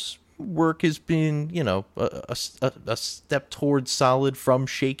 Dream's work has been, a step towards solid from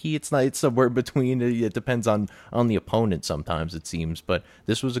shaky. It's somewhere between. It depends on the opponent sometimes, it seems, but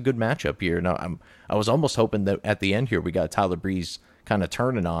this was a good matchup here. Now I was almost hoping that at the end here we got Tyler Breeze kind of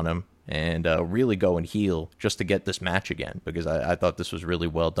turning on him and really going heel just to get this match again, because I thought this was really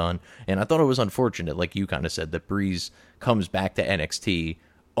well done, and I thought it was unfortunate, like you kind of said, that Breeze comes back to NXT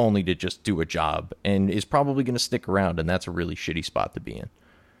only to just do a job and is probably going to stick around, and that's a really shitty spot to be in.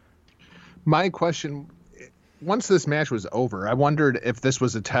 My question, once this match was over, I wondered if this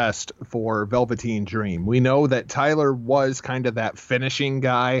was a test for Velveteen Dream. We know that Tyler was kind of that finishing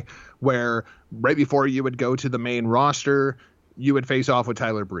guy where right before you would go to the main roster, you would face off with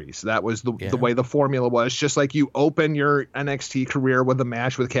Tyler Breeze. That was the way the formula was. Just like you open your NXT career with a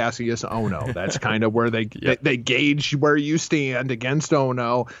match with Cassius Ohno. That's kind of where they gauge where you stand against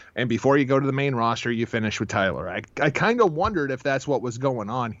Ohno. And before you go to the main roster, you finish with Tyler. I kind of wondered if that's what was going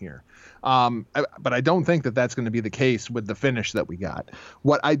on here. But I don't think that that's going to be the case with the finish that we got.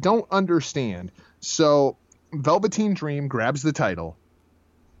 What I don't understand, so Velveteen Dream grabs the title,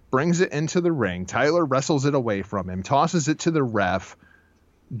 brings it into the ring. Tyler wrestles it away from him, tosses it to the ref.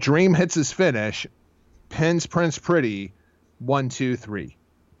 Dream hits his finish, pins Prince Pretty, 1, 2, 3.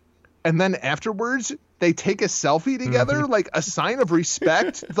 and then afterwards they take a selfie together, like a sign of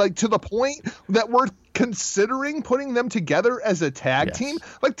respect, like to the point that we're considering putting them together as a tag team.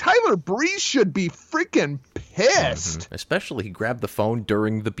 Like Tyler Breeze should be freaking pissed. Especially he grabbed the phone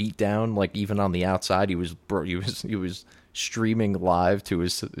during the beatdown, like even on the outside, he was streaming live to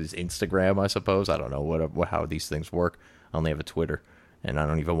his Instagram, I suppose. I don't know how these things work. I only have a Twitter, and I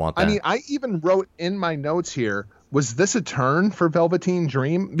don't even want that. I mean, I even wrote in my notes here, was this a turn for Velveteen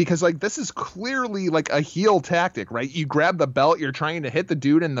Dream? Because, like, this is clearly, like, a heel tactic, right? You grab the belt, you're trying to hit the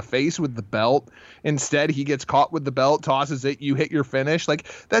dude in the face with the belt. Instead, he gets caught with the belt, tosses it, you hit your finish. Like,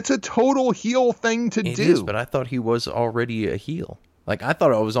 that's a total heel thing to do. It is, but I thought he was already a heel. Like, I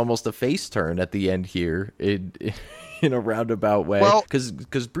thought it was almost a face turn at the end here in a roundabout way. Well,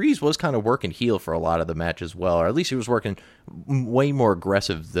 because Breeze was kind of working heel for a lot of the match as well, or at least he was working way more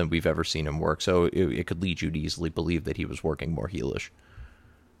aggressive than we've ever seen him work. So it could lead you to easily believe that he was working more heelish.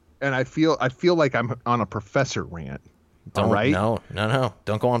 And I feel like I'm on a Professor rant. Don't, all right? No.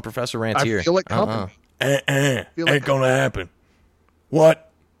 Don't go on Professor rants here. I feel it coming. Ain't gonna happen.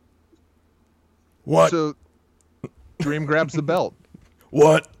 What? So Dream grabs the belt.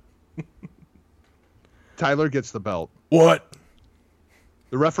 What? Tyler gets the belt. What?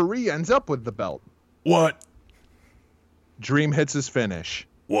 The referee ends up with the belt. What? Dream hits his finish.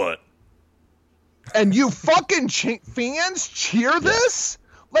 What? And you fucking fans cheer this?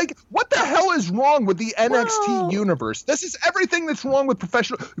 Like, what the hell is wrong with the NXT universe? This is everything that's wrong with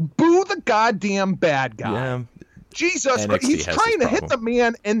professional. Boo the goddamn bad guy. Yeah. Jesus, NXT he's trying to hit the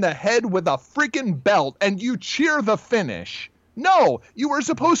man in the head with a freaking belt, and you cheer the finish. No, you were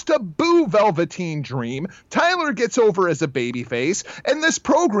supposed to boo Velveteen Dream. Tyler gets over as a babyface, and this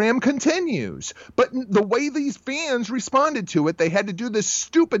program continues. But the way these fans responded to it, they had to do this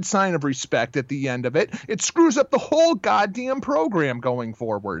stupid sign of respect at the end of it. It screws up the whole goddamn program going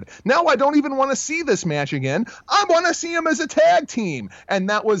forward. Now I don't even want to see this match again. I want to see them as a tag team, and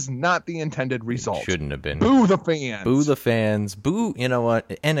that was not the intended result. Shouldn't have been. Boo the fans. Boo the fans. Boo. You know what?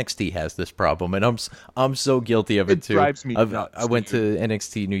 NXT has this problem, and I'm so guilty of it too. Drives me nuts. I went to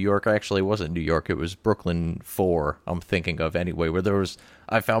NXT New York. Actually, it wasn't New York. It was Brooklyn 4, I'm thinking of anyway, where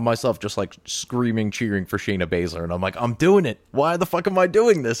I found myself just like screaming, cheering for Shayna Baszler. And I'm like, I'm doing it. Why the fuck am I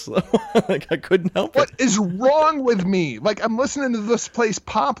doing this? Like, I couldn't help it. What is wrong with me? Like, I'm listening to this place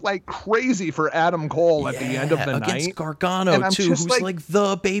pop like crazy for Adam Cole at the end of the night. Against Gargano, too, who's like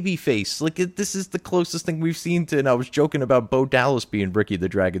the baby face. Like, this is the closest thing we've seen to, and I was joking about Bo Dallas being Ricky the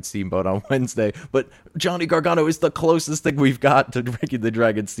Dragon Steamboat on Wednesday, but Johnny Gargano is the closest thing we've got to Ricky the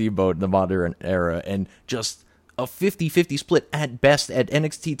Dragon Steamboat in the modern era, and just a 50-50 split at best at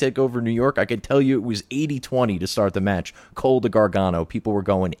NXT TakeOver New York. I can tell you it was 80-20 to start the match. Cole to Gargano. People were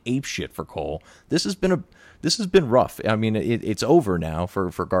going apeshit for Cole. This has been rough. I mean, it's over now for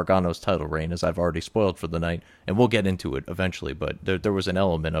Gargano's title reign, as I've already spoiled for the night, and we'll get into it eventually, but there was an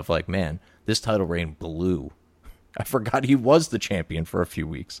element of like, man, this title reign blew. I forgot he was the champion for a few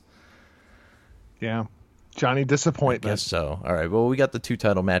weeks. Yeah. Johnny disappointment. I guess so. All right. Well, we got the 2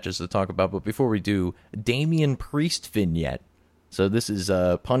 title matches to talk about, but before we do, Damian Priest vignette. So this is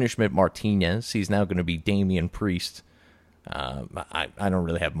Punishment Martinez. He's now going to be Damian Priest. I don't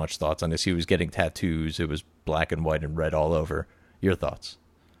really have much thoughts on this. He was getting tattoos. It was black and white and red all over. Your thoughts?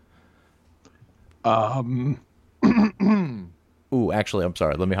 Ooh, actually, I'm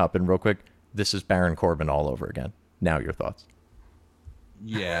sorry. Let me hop in real quick. This is Baron Corbin all over again. Now your thoughts.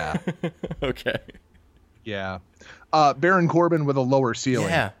 Yeah. Okay. Yeah. Baron Corbin with a lower ceiling,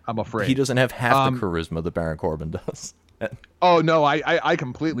 yeah. I'm afraid. He doesn't have half the charisma that Baron Corbin does. Oh, no, I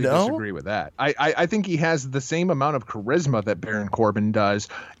completely disagree with that. I think he has the same amount of charisma that Baron Corbin does,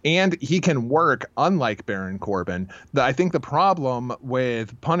 and he can work unlike Baron Corbin. I think the problem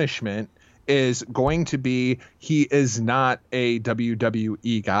with Punishment is going to be he is not a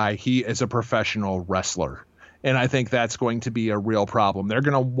WWE guy. He is a professional wrestler. And I think that's going to be a real problem. They're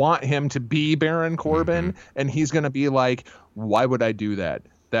going to want him to be Baron Corbin, and he's going to be like, why would I do that?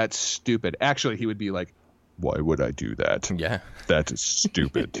 That's stupid. Actually, he would be like, why would I do that? Yeah. That is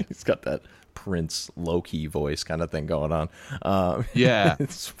stupid. He's got that Prince low-key voice kind of thing going on. Yeah.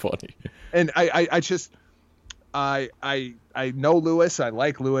 It's funny. And I know Lewis. I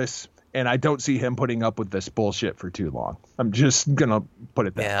like Lewis. And I don't see him putting up with this bullshit for too long. I'm just gonna put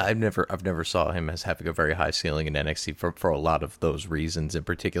it there. Yeah, I've never saw him as having a very high ceiling in NXT for a lot of those reasons. In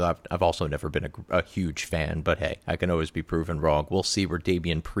particular, I've also never been a huge fan. But hey, I can always be proven wrong. We'll see where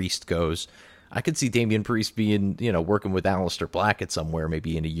Damian Priest goes. I could see Damian Priest being, working with Aleister Black at somewhere,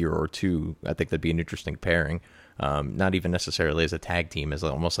 maybe in a year or two. I think that'd be an interesting pairing. Not even necessarily as a tag team, as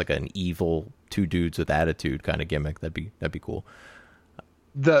almost like an evil 2 dudes with attitude kind of gimmick. That'd be cool.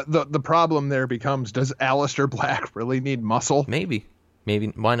 the problem there becomes, does Aleister Black really need muscle? Maybe.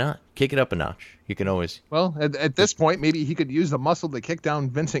 Why not? Kick it up a notch. You can always. Well, at this point, maybe he could use the muscle to kick down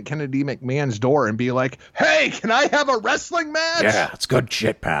Vincent Kennedy McMahon's door and be like, "Hey, can I have a wrestling match?" Yeah, it's good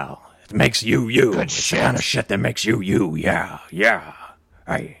shit, pal. It makes you you. Good it's shit. the kind of shit that makes you you. Yeah.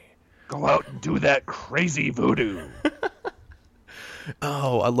 Hey. Go out and do that crazy voodoo.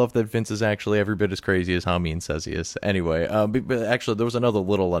 Oh, I love that Vince is actually every bit as crazy as Hameen says he is. Anyway, but actually, there was another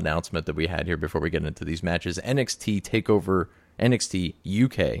little announcement that we had here before we get into these matches. NXT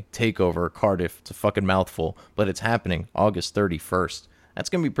UK Takeover Cardiff. It's a fucking mouthful, but it's happening August 31st. That's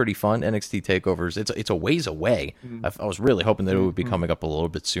going to be pretty fun. NXT Takeovers, it's a ways away. I was really hoping that it would be coming up a little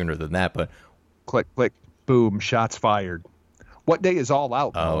bit sooner than that, but... Click, click, boom, shots fired. What day is All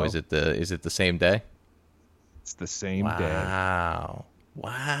Out? Oh, is it the same day? It's the same day. Wow.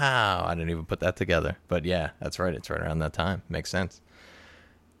 I didn't even put that together. But yeah, that's right. It's right around that time. Makes sense.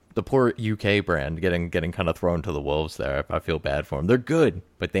 The poor UK brand getting kind of thrown to the wolves there. I feel bad for them. They're good,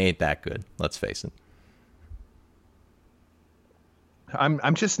 but they ain't that good. Let's face it.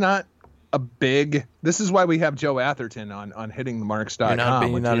 I'm just not a big... This is why we have Joe Atherton on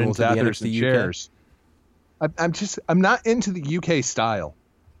hittingthemarks.com. You're not into the NXT chairs. I'm not into the UK style.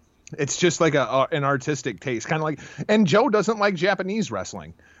 It's just like an artistic taste, kind of like, and Joe doesn't like Japanese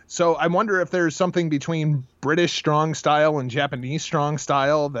wrestling. So I wonder if there's something between British strong style and Japanese strong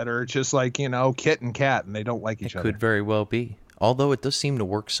style that are just like, kit and cat, and they don't like each other. It could very well be. Although it does seem to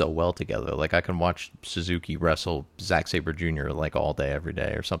work so well together. Like I can watch Suzuki wrestle Zack Sabre Jr. like all day, every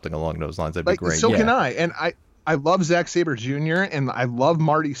day, or something along those lines. That'd be great. So can I. And I love Zack Sabre Jr. and I love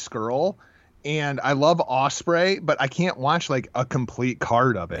Marty Scurll. And I love Ospreay, but I can't watch like a complete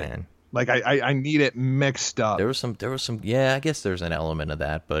card of it. Man. Like I need it mixed up. There was some. Yeah, I guess there's an element of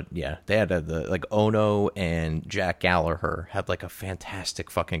that, but yeah, they had like Ono and Jack Gallagher had like a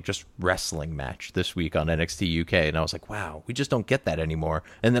fantastic fucking just wrestling match this week on NXT UK, and I was like, wow, we just don't get that anymore.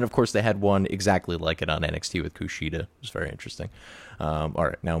 And then of course they had one exactly like it on NXT with Kushida. It was very interesting. All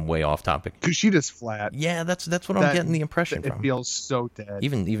right, now I'm way off topic. Kushida's flat. Yeah, that's what I'm getting the impression from. It feels so dead.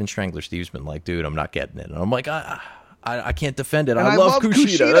 Even Strangler Steve's been like, dude, I'm not getting it, and I'm like, I can't defend it. I love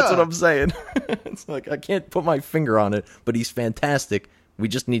Kushida. That's what I'm saying. It's like I can't put my finger on it, but he's fantastic. We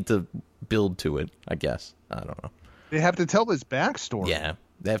just need to build to it, I guess. I don't know. They have to tell his backstory. Yeah,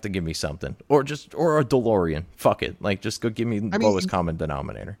 they have to give me something, or a DeLorean. Fuck it, like just go give me the lowest common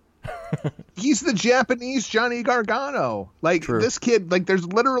denominator. He's the Japanese Johnny Gargano. Like True. This kid, like there's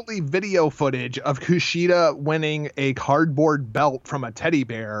literally video footage of Kushida winning a cardboard belt from a teddy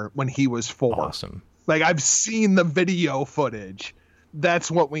bear when he was 4. Awesome. Like I've seen the video footage. That's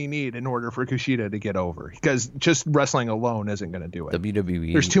what we need in order for Kushida to get over, because just wrestling alone isn't going to do it.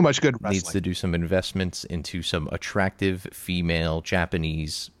 WWE There's too much good wrestling. Needs to do some investments into some attractive female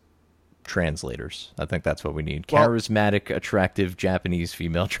Japanese translators. I think that's what we need. Charismatic, attractive Japanese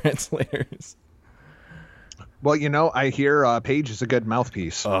female translators. Well, I hear Paige is a good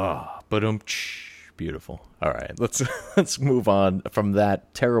mouthpiece. But beautiful. All right, let's move on from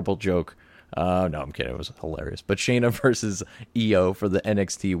that terrible joke. No, I'm kidding. It was hilarious. But Shayna versus Io for the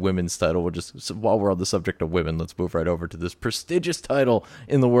NXT Women's title. While we're on the subject of women, let's move right over to this prestigious title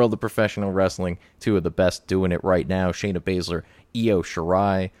in the world of professional wrestling. Two of the best doing it right now. Shayna Baszler, Io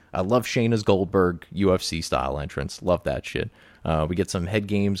Shirai. I love Shayna's Goldberg UFC style entrance. Love that shit. We get some head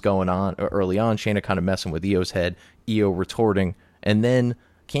games going on early on. Shayna kind of messing with Io's head. Io retorting. And then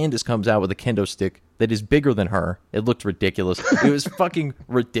Candice comes out with a kendo stick that is bigger than her. It looked ridiculous. It was fucking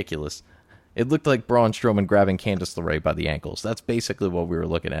ridiculous. It looked like Braun Strowman grabbing Candice LeRae by the ankles. That's basically what we were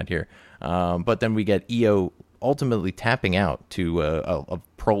looking at here. But then we get Io ultimately tapping out to a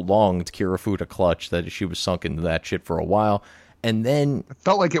prolonged Kirifuda clutch that she was sunk into that shit for a while. And then it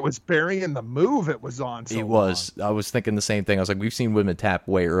felt like it was burying the move it was on. It was. I was thinking the same thing. I was like, we've seen women tap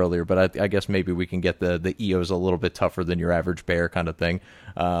way earlier, but I guess maybe we can get the Io's a little bit tougher than your average bear kind of thing.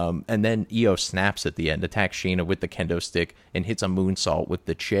 And then Io snaps at the end, attacks Shayna with the kendo stick, and hits a moonsault with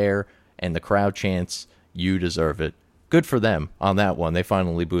the chair. And the crowd chants, "You deserve it." Good for them on that one. They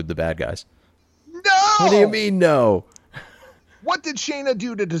finally booed the bad guys. No! What do you mean, no? What did Shayna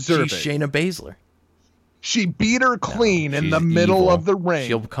do to deserve She's it? Shayna Baszler. She beat her clean in the middle evil. of the ring.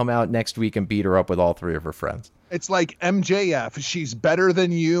 She'll come out next week and beat her up with all 3 of her friends. It's like MJF. She's better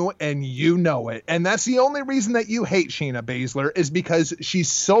than you, and you know it. And that's the only reason that you hate Shayna Baszler, is because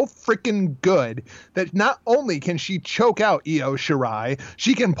she's so freaking good that not only can she choke out Io Shirai,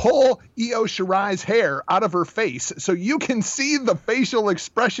 she can pull Io Shirai's hair out of her face so you can see the facial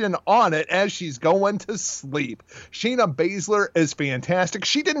expression on it as she's going to sleep. Shayna Baszler is fantastic.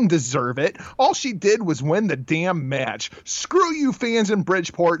 She didn't deserve it. All she did was win the damn match. Screw you fans in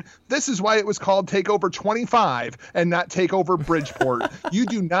Bridgeport. This is why it was called TakeOver 25 and not TakeOver Bridgeport. You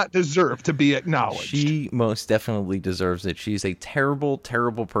do not deserve to be acknowledged. She most definitely deserves it. She's a terrible,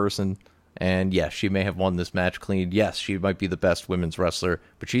 terrible person. And yes, she may have won this match clean. Yes, she might be the best women's wrestler,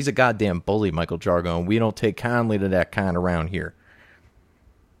 but she's a goddamn bully, Michael Jargo, and we don't take kindly to that kind around here.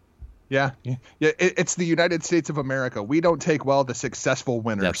 Yeah. It's the United States of America. We don't take well to successful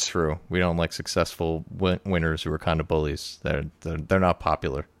winners. That's true. We don't like successful winners who are kind of bullies. They're not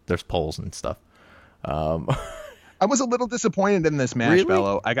popular. There's polls and stuff. I was a little disappointed in this match, Really?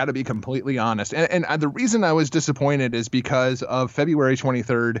 Bello. I got to be completely honest. And the reason I was disappointed is because of February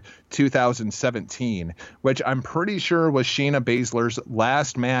 23rd, 2017, which I'm pretty sure was Shayna Baszler's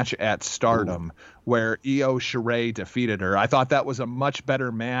last match at Stardom, where Io Shirai defeated her. I thought that was a much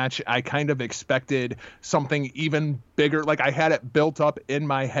better match. I kind of expected something even bigger. Like, I had it built up in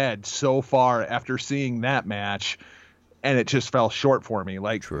my head so far after seeing that match, and it just fell short for me.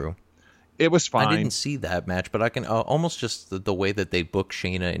 Like, True. It was fine. I didn't see that match, but I can almost just the way that they book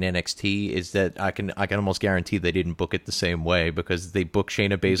Shayna in NXT is that I can almost guarantee they didn't book it the same way, because they book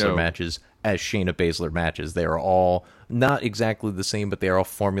Shayna Baszler matches as Shayna Baszler matches. They are all not exactly the same, but they are all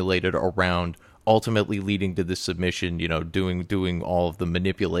formulated around ultimately leading to this submission, you know, doing all of the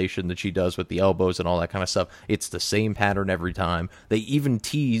manipulation that she does with the elbows and all that kind of stuff. It's the same pattern every time. They even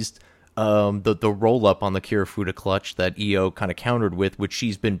teased the roll up on the Kirifuda clutch that Io kind of countered with, which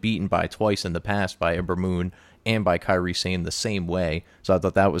she's been beaten by twice in the past by Ember Moon and by Kairi Sane the same way. So I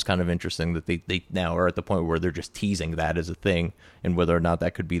thought that was kind of interesting that they now are at the point where they're just teasing that as a thing, and whether or not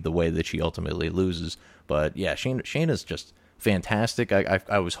that could be the way that she ultimately loses. But yeah, Shayna's just fantastic.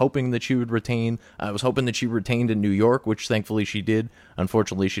 I was hoping that she would retain. I was hoping that she retained in New York, which thankfully she did.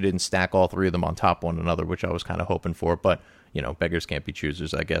 Unfortunately, she didn't stack all three of them on top of one another, which I was kind of hoping for. But you know, beggars can't be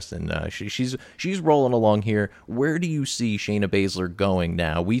choosers, I guess. And she's rolling along here. Where do you see Shayna Baszler going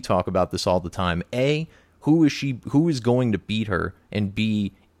now? We talk about this all the time. A, who is going to beat her? And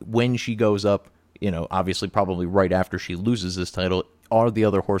B, when she goes up, you know, obviously probably right after she loses this title, are the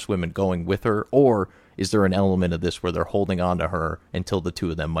other horsewomen going with her? Or is there an element of this where they're holding on to her until the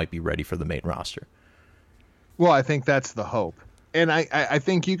two of them might be ready for the main roster? Well, I think that's the hope. And I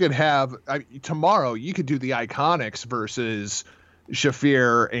think you could have tomorrow, you could do the Iconics versus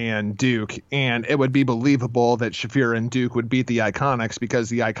Shafir and Duke, and it would be believable that Shafir and Duke would beat the Iconics because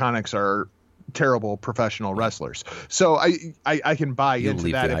the Iconics are terrible professional wrestlers. So I can buy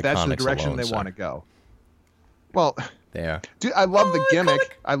into that if that's the direction they want to go. Well, there. Dude, I love the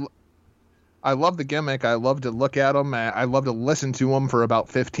gimmick. I love the gimmick. I love to look at them. I love to listen to them for about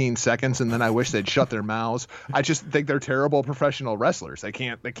 15 seconds, and then I wish they'd shut their mouths. I just think they're terrible professional wrestlers. They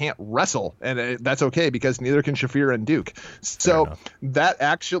can't wrestle, and that's okay because neither can Shafir and Duke. So that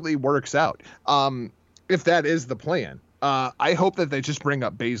actually works out. If that is the plan, I hope that they just bring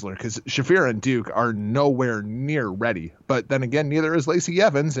up Baszler because Shafir and Duke are nowhere near ready. But then again, neither is Lacey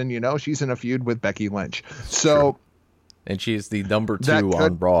Evans, and you know she's in a feud with Becky Lynch. So. And she's the number 2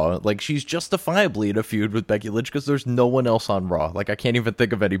 on Raw. Like, she's justifiably in a feud with Becky Lynch because there's no one else on Raw. Like, I can't even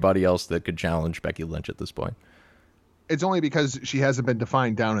think of anybody else that could challenge Becky Lynch at this point. It's only because she hasn't been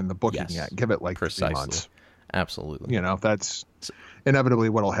defined down in the booking yet. Give it like 3 months. Absolutely. You know, that's inevitably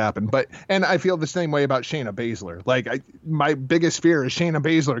what'll happen. And I feel the same way about Shayna Baszler. Like, my biggest fear is Shayna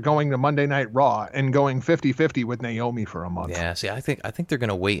Baszler going to Monday Night Raw and going 50-50 with Naomi for a month. Yeah, see, I think they're going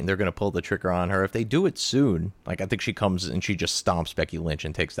to wait and they're going to pull the trigger on her. If they do it soon, like, I think she comes and she just stomps Becky Lynch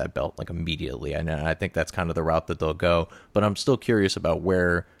and takes that belt, like, immediately. And I think that's kind of the route that they'll go. But I'm still curious about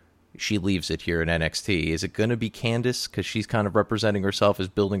where she leaves it here in NXT. Is it going to be Candice? Because she's kind of representing herself as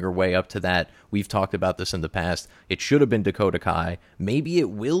building her way up to that. We've talked about this in the past. It should have been Dakota Kai. Maybe it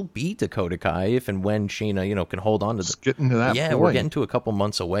will be Dakota Kai if and when Shayna, you know, can hold on to getting to that point. We're getting to a couple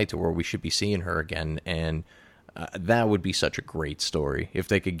months away to where we should be seeing her again. And that would be such a great story if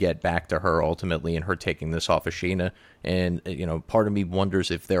they could get back to her ultimately and her taking this off of Shayna. And, you know, part of me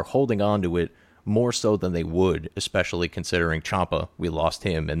wonders if they're holding on to it more so than they would, especially considering Ciampa, we lost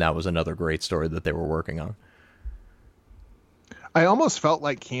him, and that was another great story that they were working on. I almost felt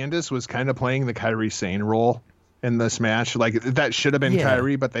like Candice was kind of playing the Kairi Sane role in this match. Like, that should have been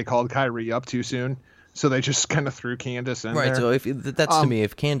Kairi, but they called Kairi up too soon. So they just kind of threw Candice in there. Right, so if that's to me,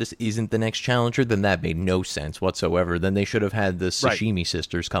 if Candice isn't the next challenger, then that made no sense whatsoever. Then they should have had the Sashimi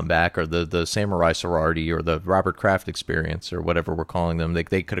sisters come back, or the Samurai Sorority, or the Robert Kraft Experience, or whatever we're calling them.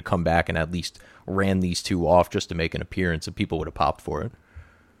 They could have come back and at least ran these two off just to make an appearance, and people would have popped for it.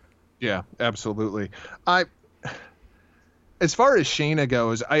 Yeah, absolutely. As far as Shayna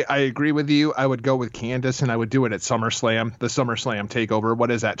goes, I agree with you. I would go with Candice, and I would do it at SummerSlam, the SummerSlam takeover. What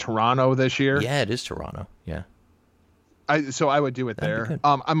is that, Toronto this year? Yeah, it is Toronto. Yeah. So I would do it there.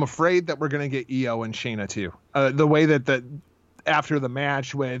 I'm afraid that we're going to get Io and Shayna too. The way that after the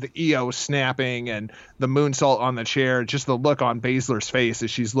match with Io snapping and the moonsault on the chair, just the look on Baszler's face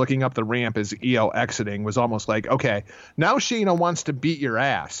as she's looking up the ramp as Io exiting was almost like, okay, now Shayna wants to beat your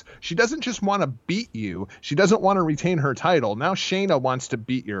ass. She doesn't just want to beat you. She doesn't want to retain her title. Now Shayna wants to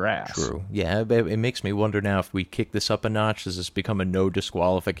beat your ass. True. Yeah, it makes me wonder now if we kick this up a notch, does this become a no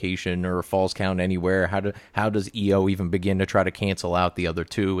disqualification or a falls count anywhere? How does Io even begin to try to cancel out the other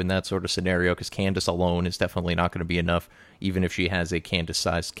two in that sort of scenario? Because Candice alone is definitely not going to be enough, even if she has a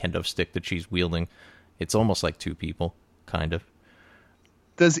Candice-sized kendo stick that she's wielding. It's almost like two people, kind of.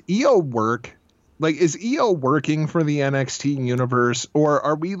 Does Io work? Like, is Io working for the NXT universe? Or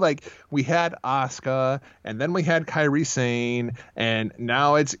are we like, we had Asuka, and then we had Kairi Sane, and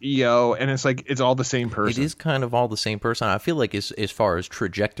now it's Io, and it's like, it's all the same person? It is kind of all the same person. I feel like as far as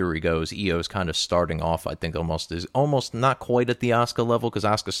trajectory goes, Io is kind of starting off, I think, almost not quite at the Asuka level, because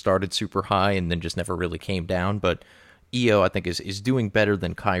Asuka started super high and then just never really came down, but Io, I think, is doing better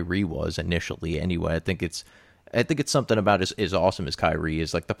than Kairi was initially anyway. I think it's something about as awesome as Kairi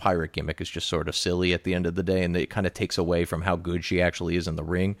is. Like, the pirate gimmick is just sort of silly at the end of the day, and it kind of takes away from how good she actually is in the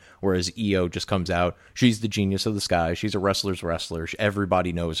ring, whereas Io just comes out, she's the genius of the sky, she's a wrestler's wrestler,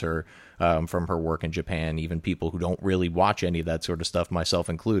 everybody knows her from her work in Japan, even people who don't really watch any of that sort of stuff, myself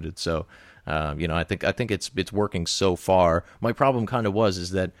included. So, I think it's working so far. My problem kind of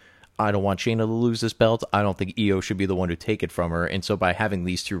is that I don't want Shayna to lose this belt. I don't think Io should be the one to take it from her. And so by having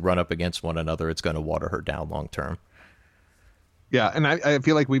these two run up against one another, it's going to water her down long term. Yeah, and I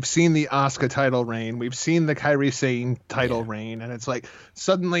feel like we've seen the Asuka title reign. We've seen the Kairi Sane title reign. And it's like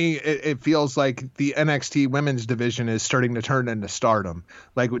suddenly it feels like the NXT women's division is starting to turn into Stardom.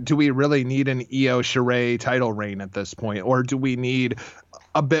 Like, do we really need an Io Shirai title reign at this point? Or do we need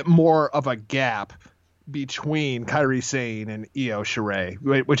a bit more of a gap between Kairi Sane and Io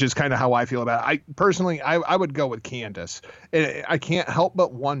Shirai, which is kind of how I feel about it. I would go with Candice. I can't help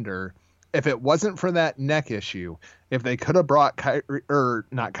but wonder if it wasn't for that neck issue, if they could have brought Io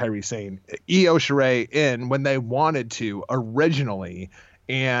Shirai in when they wanted to originally,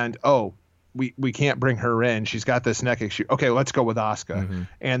 and we can't bring her in. She's got this neck issue. Okay, let's go with Asuka. Mm-hmm.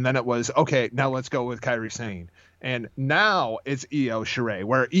 And then it was, okay, now let's go with Kairi Sane. And now it's Io Shirai,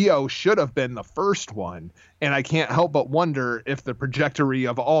 where Io should have been the first one. And I can't help but wonder if the trajectory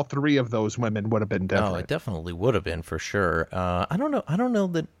of all three of those women would have been different. Oh, it definitely would have been, for sure. I don't know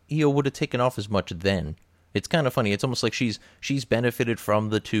that Io would have taken off as much then. It's kind of funny. It's almost like she's benefited from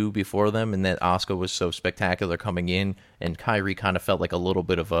the two before them, and that Asuka was so spectacular coming in, and Kairi kind of felt like a little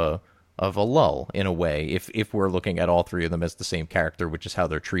bit of a lull in a way, if we're looking at all three of them as the same character, which is how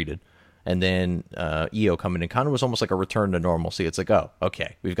they're treated. And then Io coming in kind of was almost like a return to normalcy. It's like, oh,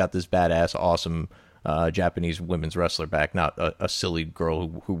 okay, we've got this badass, awesome Japanese women's wrestler back, not a silly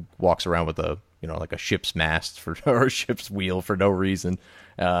girl who walks around with like a ship's mast or a ship's wheel for no reason.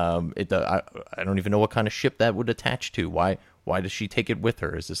 I don't even know what kind of ship that would attach to. Why does she take it with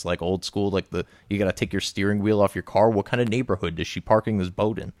her? Is this like old school, like you got to take your steering wheel off your car? What kind of neighborhood is she parking this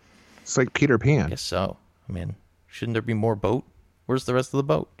boat in? It's like Peter Pan. I guess so. I mean, shouldn't there be more boat? Where's the rest of the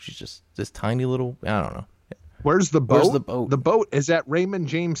boat? She's just this tiny little, I don't know. Where's the boat? The boat is at Raymond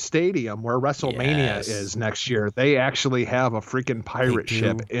James Stadium, where WrestleMania is next year. They actually have a freaking pirate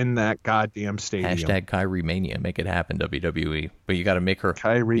ship in that goddamn stadium. Hashtag Kairi Mania. Make it happen, WWE. But you got to make her,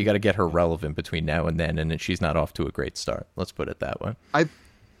 you got to get her relevant between now and then, and then she's not off to a great start. Let's put it that way.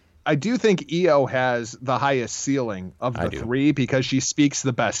 I do think Io has the highest ceiling of the three, because she speaks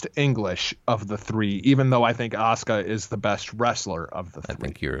the best English of the three, even though I think Asuka is the best wrestler of the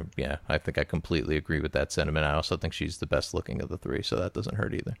three. I think I completely agree with that sentiment. I also think she's the best looking of the three, so that doesn't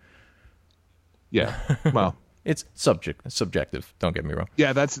hurt either. Yeah, well, it's subjective. Don't get me wrong.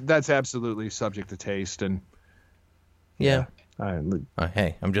 Yeah, that's absolutely subject to taste, and yeah.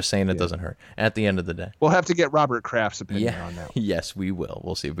 Hey, I'm just saying it doesn't hurt. At the end of the day, we'll have to get Robert Kraft's opinion on that. Yes, we will.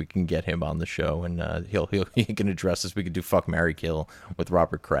 We'll see if we can get him on the show, and he can address this. We could do Fuck, Marry, Kill with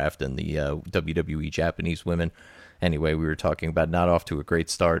Robert Kraft and the WWE Japanese women. Anyway, we were talking about not off to a great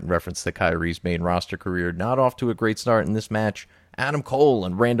start in reference to Kairi's main roster career. Not off to a great start in this match. Adam Cole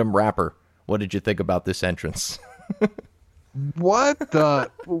and Random Rapper What did you think about this entrance? What the?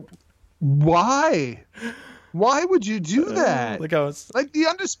 Why? Why would you do that? Like the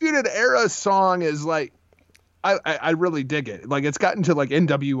Undisputed Era song is like, I really dig it. Like it's gotten to like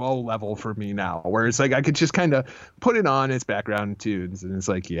NWO level for me now, where it's like I could just kind of put it on its background tunes, and it's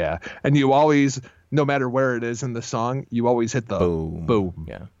like, yeah. And you always, no matter where it is in the song, you always hit the boom.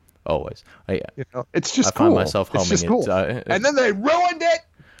 Yeah, always. It's just I cool. find myself humming it's just cool. And then they ruined it.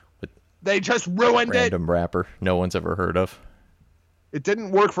 They just ruined it. Random rapper no one's ever heard of. It didn't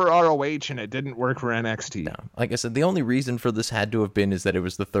work for ROH, and it didn't work for NXT. No. Like I said, the only reason for this had to have been is that it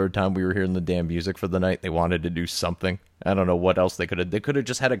was the third time we were hearing the damn music for the night. They wanted to do something. I don't know what else they could have. They could have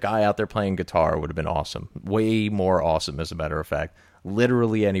just had a guy out there playing guitar. It would have been awesome. Way more awesome, as a matter of fact.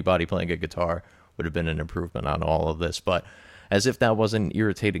 Literally anybody playing a guitar would have been an improvement on all of this. But as if that wasn't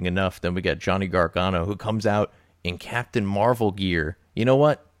irritating enough, then we got Johnny Gargano, who comes out in Captain Marvel gear. You know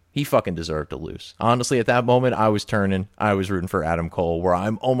what? He fucking deserved to lose. Honestly, at that moment, I was rooting for Adam Cole, where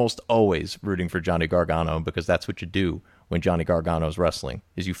I'm almost always rooting for Johnny Gargano, because that's what you do when Johnny Gargano's wrestling,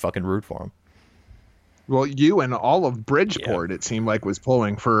 is you fucking root for him. Well, you and all of Bridgeport, it seemed like, was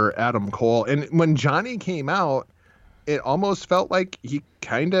pulling for Adam Cole. And when Johnny came out, it almost felt like he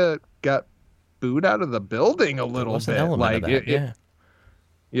kind of got booed out of the building a little bit. Like it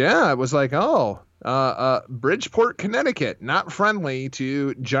was like, Bridgeport, Connecticut, not friendly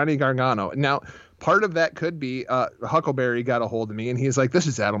to Johnny Gargano. Now, part of that could be Huckleberry got a hold of me, and he's like, this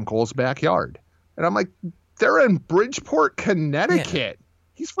is Adam Cole's backyard. And I'm like, they're in Bridgeport, Connecticut. Yeah.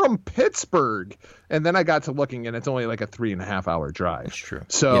 He's from Pittsburgh. And then I got to looking, and it's only like a 3.5 hour drive. That's true.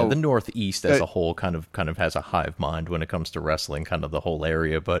 So yeah, the Northeast as a whole kind of has a hive mind when it comes to wrestling, kind of the whole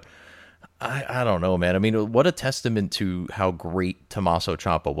area. But I don't know, man. I mean, what a testament to how great Tommaso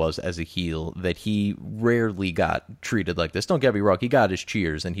Ciampa was as a heel, that he rarely got treated like this. Don't get me wrong, he got his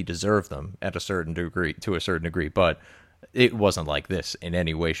cheers and he deserved them to a certain degree, but it wasn't like this in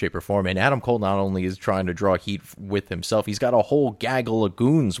any way, shape, or form. And Adam Cole not only is trying to draw heat with himself, he's got a whole gaggle of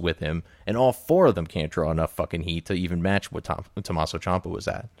goons with him, and all four of them can't draw enough fucking heat to even match what Tommaso Ciampa was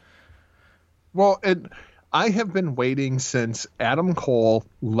at. Well, I have been waiting since Adam Cole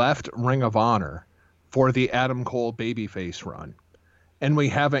left Ring of Honor for the Adam Cole babyface run, and we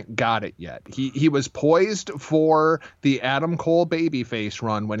haven't got it yet. He was poised for the Adam Cole babyface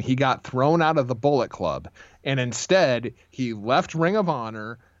run when he got thrown out of the Bullet Club, and instead he left Ring of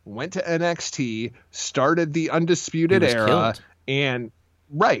Honor, went to NXT, started the Undisputed Era, killed. And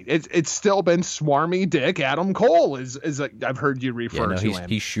right, it's still been Swarmy Dick Adam Cole is I've heard you refer to him.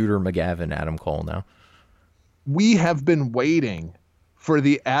 He's Shooter McGavin Adam Cole now. We have been waiting for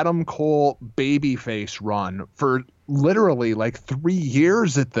the Adam Cole babyface run for literally like 3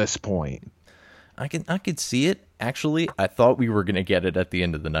 years at this point. I could see it. Actually, I thought we were going to get it at the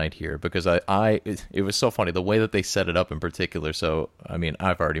end of the night here, because it was so funny the way that they set it up in particular. So, I mean,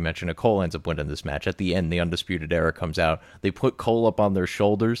 I've already mentioned it. Cole ends up winning this match. At the end, the Undisputed Era comes out. They put Cole up on their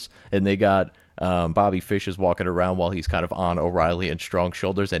shoulders, and they got Bobby Fish is walking around while he's kind of on O'Reilly and Strong's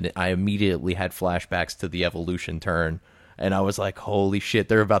shoulders, and I immediately had flashbacks to the Evolution turn. And I was like, holy shit,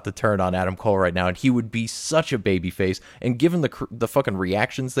 they're about to turn on Adam Cole right now, and he would be such a babyface. And given the fucking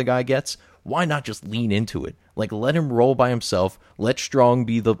reactions the guy gets, why not just lean into it? Like, let him roll by himself. Let Strong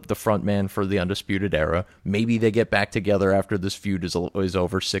be the front man for the Undisputed Era. Maybe they get back together after this feud is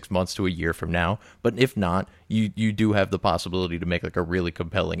over 6 months to a year from now. But if not, you do have the possibility to make like a really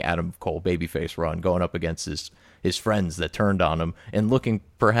compelling Adam Cole babyface run, going up against his friends that turned on him, and looking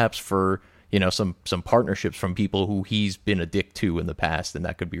perhaps for, you know, some partnerships from people who he's been a dick to in the past, and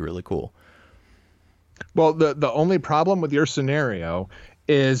that could be really cool. Well, the only problem with your scenario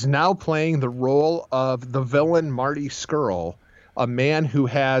is now playing the role of the villain Marty Scurll, a man who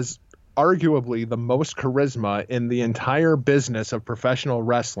has arguably the most charisma in the entire business of professional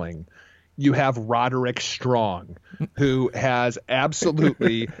wrestling. You have Roderick Strong, who has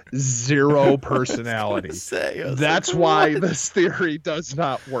absolutely zero personality. That's why this theory does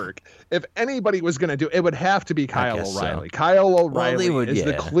not work. If anybody was going to do it, would have to be Kyle O'Reilly. So. Kyle O'Reilly is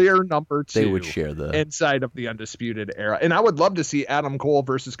the clear number 2 they would share inside of the Undisputed Era. And I would love to see Adam Cole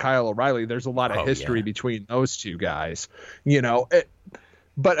versus Kyle O'Reilly. There's a lot of history between those two guys. You know,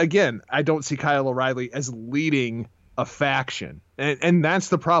 but again, I don't see Kyle O'Reilly as leading a faction. And that's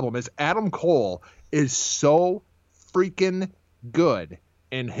the problem, is Adam Cole is so freaking good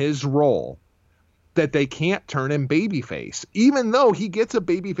in his role that they can't turn him babyface, even though he gets a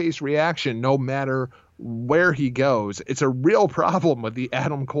babyface reaction no matter where he goes. It's a real problem with the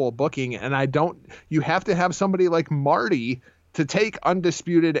Adam Cole booking. And you have to have somebody like Marty to take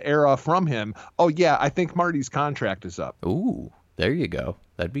Undisputed Era from him. Oh yeah, I think Marty's contract is up. Ooh. There you go.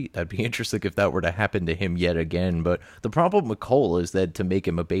 That'd be interesting if that were to happen to him yet again. But the problem with Cole is that to make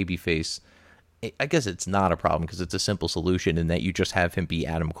him a babyface, I guess it's not a problem because it's a simple solution in that you just have him be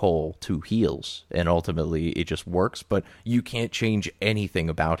Adam Cole 2 heels, and ultimately it just works. But you can't change anything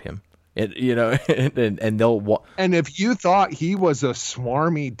about him. And they'll. And if you thought he was a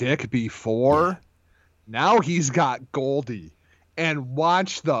swarmy dick before, now he's got Goldie. And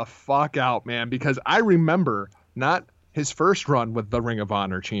watch the fuck out, man, because I remember not his first run with the Ring of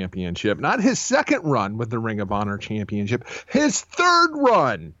Honor Championship, not his second run with the Ring of Honor Championship, his third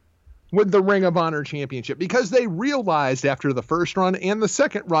run with the Ring of Honor Championship, because they realized after the first run and the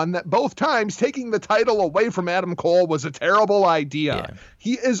second run that both times taking the title away from Adam Cole was a terrible idea. Yeah.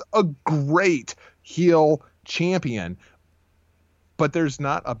 He is a great heel champion, but there's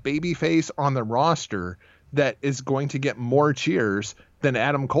not a babyface on the roster that is going to get more cheers than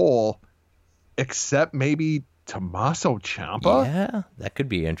Adam Cole, except maybe Tommaso Ciampa. Yeah, that could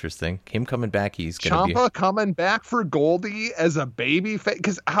be interesting. Him coming back, he's going to be... Ciampa coming back for Goldie as a babyface?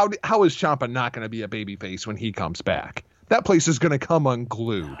 Because how is Ciampa not going to be a babyface when he comes back? That place is going to come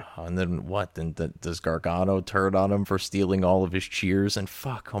unglued. And then what? Then does Gargano turn on him for stealing all of his cheers? And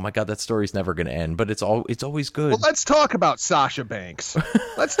fuck, oh my God, that story's never going to end. But it's always good. Well, let's talk about Sasha Banks.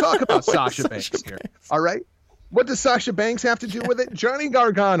 Let's talk about Sasha Banks here. All right? What does Sasha Banks have to do with it? Johnny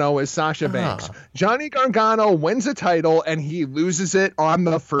Gargano is Sasha Banks. Johnny Gargano wins a title and he loses it on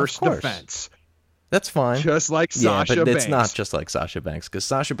the first defense. That's fine. Just like Sasha but Banks. It's not just like Sasha Banks, because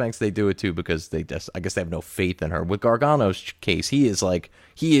Sasha Banks, they do it too because I guess they have no faith in her. With Gargano's case, he is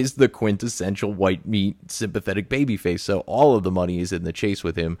the quintessential white meat sympathetic babyface, so all of the money is in the chase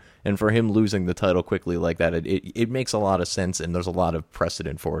with him, and for him losing the title quickly like that, it makes a lot of sense, and there's a lot of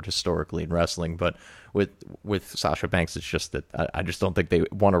precedent for it historically in wrestling. But with Sasha Banks, it's just that I just don't think they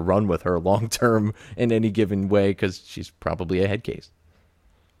want to run with her long term in any given way, because she's probably a head case.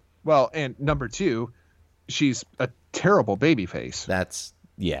 Well, and number 2, she's a terrible babyface.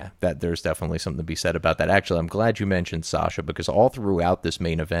 That there's definitely something to be said about that. Actually, I'm glad you mentioned Sasha, because all throughout this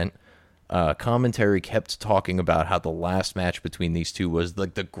main event, commentary kept talking about how the last match between these two was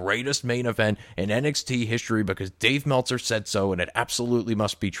like the greatest main event in NXT history because Dave Meltzer said so, and it absolutely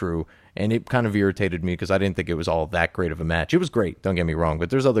must be true. And it kind of irritated me because I didn't think it was all that great of a match. It was great, don't get me wrong, but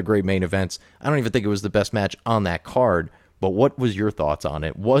there's other great main events. I don't even think it was the best match on that card. But what was your thoughts on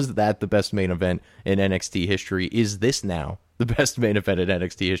it? Was that the best main event in NXT history? Is this now the best main event in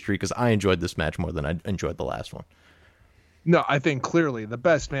NXT history? Because I enjoyed this match more than I enjoyed the last one. No, I think clearly the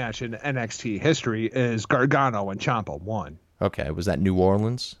best match in NXT history is Gargano and Ciampa 1. Okay, was that New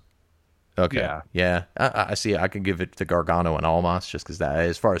Orleans? Okay, yeah. I see. I could give it to Gargano and Almas just because that,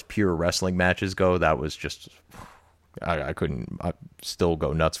 as far as pure wrestling matches go, that was just... I still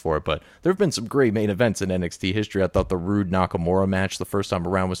go nuts for it, but there have been some great main events in NXT history. I thought the Rude Nakamura match the first time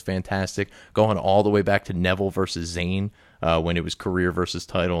around was fantastic, going all the way back to Neville versus Zayn when it was career versus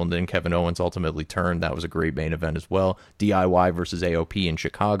title, and then Kevin Owens ultimately turned. That was a great main event as well. DIY versus AOP in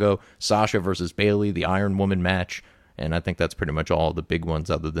Chicago, Sasha versus Bayley, the Iron Woman match, and I think that's pretty much all the big ones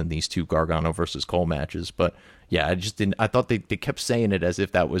other than these 2 Gargano versus Cole matches. But yeah, I thought they kept saying it as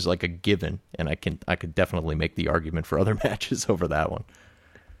if that was like a given, and I could definitely make the argument for other matches over that one.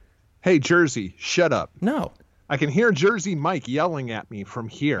 Hey, Jersey, shut up. No. I can hear Jersey Mike yelling at me from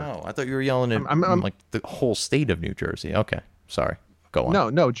here. Oh, I thought you were yelling at I'm like the whole state of New Jersey. Okay, sorry. Go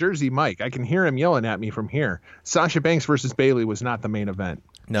on. No, Jersey Mike. I can hear him yelling at me from here. Sasha Banks versus Bayley was not the main event.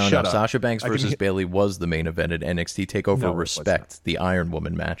 No, Sasha Banks versus Bayley was the main event at NXT TakeOver Respect, the Iron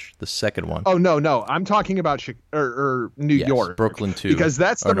Woman match, the second one. Oh, no. I'm talking about New York. Brooklyn 2. Because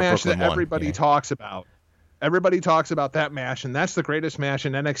that's the match that everybody talks about. Everybody talks about that match, and that's the greatest match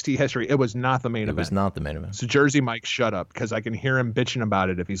in NXT history. It was not the main event. It was not the main event. So Jersey Mike, shut up, because I can hear him bitching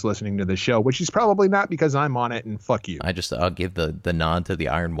about it if he's listening to the show, which he's probably not because I'm on it, and fuck you. I'll give the nod to the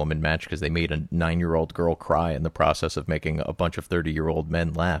Iron Woman match because they made a 9-year-old girl cry in the process of making a bunch of 30-year-old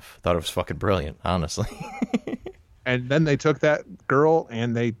men laugh. Thought it was fucking brilliant, honestly. And then they took that girl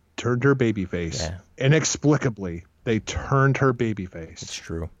and they turned her babyface. Yeah. Inexplicably, they turned her babyface. It's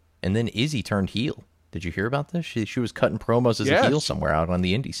true. And then Izzy turned heel. Did you hear about this? She was cutting promos as a heel somewhere out on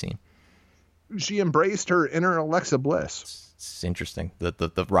the indie scene. She embraced her inner Alexa Bliss. It's interesting.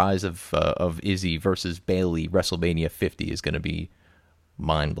 The rise of Izzy versus Bayley WrestleMania 50 is going to be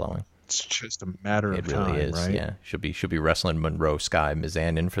mind blowing. It's just a matter of time, really is, right? Yeah, she'll be wrestling Monroe Sky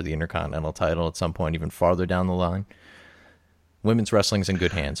Mizan in for the Intercontinental title at some point, even farther down the line. Women's wrestling's in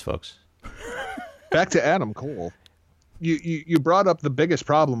good hands, folks. Back to Adam Cole. You brought up the biggest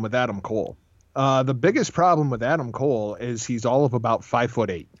problem with Adam Cole. The biggest problem with Adam Cole is he's all of about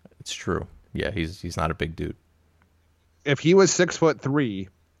 5'8". It's true. Yeah, he's not a big dude. if he was 6'3",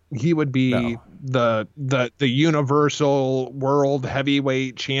 he would be the universal world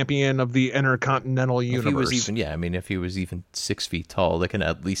heavyweight champion of the intercontinental universe. If he was even 6 feet tall, they can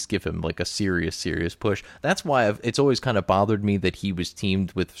at least give him like a serious push. That's why it's always kind of bothered me that he was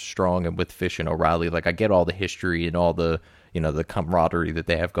teamed with Strong and with Fish and O'Reilly. Like, I get all the history and all the, the camaraderie that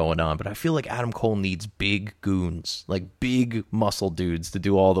they have going on, but I feel like Adam Cole needs big goons, like big muscle dudes to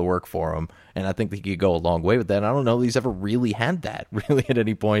do all the work for him. And I think that he could go a long way with that. And I don't know that he's ever really had that really at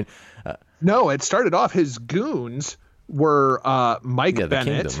any point. No, it started off his goons were Mike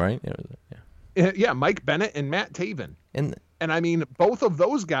Bennett, Kingdom, right? Yeah, Mike Bennett and Matt Taven. And I mean, both of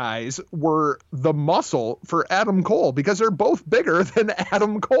those guys were the muscle for Adam Cole because they're both bigger than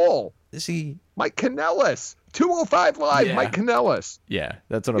Adam Cole. Is he? Mike Kanellis, 205 Live, yeah. Mike Kanellis. Yeah,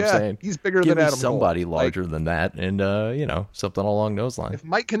 that's what I'm saying. He's bigger than Adam Cole. Somebody larger than that, and something along those lines. If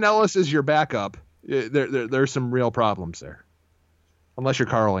Mike Kanellis is your backup, there's some real problems there. Unless you're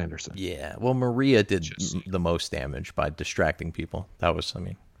Carl Anderson. Yeah, well, Maria did the most damage by distracting people.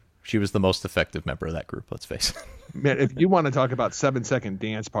 She was the most effective member of that group, let's face it. Man, if you want to talk about 7-second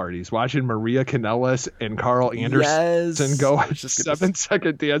dance parties, watching Maria Kanellis and Carl Anderson go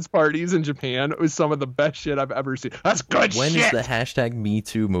 7-second dance parties in Japan was some of the best shit I've ever seen. That's good when shit! When is the hashtag Me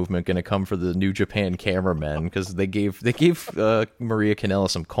Too movement going to come for the New Japan cameramen? Because they gave Maria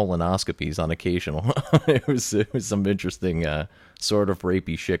Kanellis some colonoscopies on occasional. It was some interesting sort of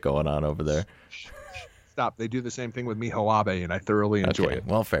rapey shit going on over there. Stop. They do the same thing with Miho Abe, and I thoroughly enjoy it.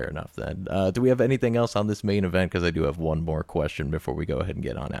 Well, fair enough then. Do we have anything else on this main event? Because I do have one more question before we go ahead and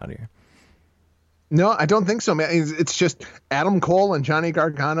get on out here. No, I don't think so, man. It's just Adam Cole and Johnny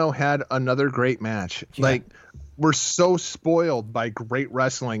Gargano had another great match. Yeah. Like, we're so spoiled by great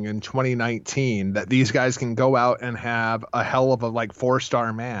wrestling in 2019 that these guys can go out and have a hell of a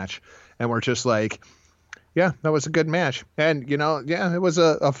 4-star match, and we're just like, yeah, that was a good match. And, it was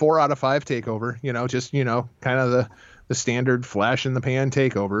a 4 out of 5 takeover, kind of the standard flash in the pan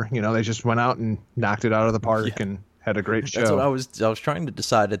takeover. They just went out and knocked it out of the park and had a great show. That's what I was trying to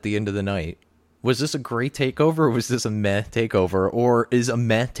decide at the end of the night. Was this a great takeover or was this a meh takeover? Or is a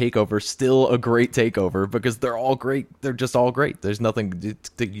meh takeover still a great takeover? Because they're all great. They're just all great. There's nothing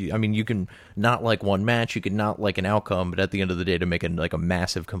you can not like one match, you can not like an outcome, but at the end of the day, to make a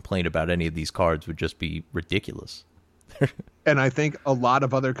massive complaint about any of these cards would just be ridiculous. And I think a lot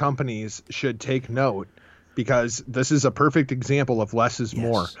of other companies should take note, because this is a perfect example of less is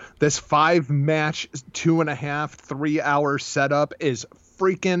more. This 5-match, 2.5, 3-hour setup is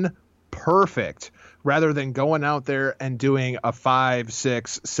freaking perfect, rather than going out there and doing a 5,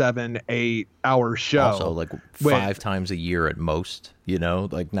 6, 7, 8 hour show. Also, 5 times a year at most,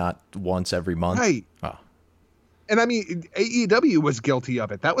 not once every month. Right. Oh. And I mean, AEW was guilty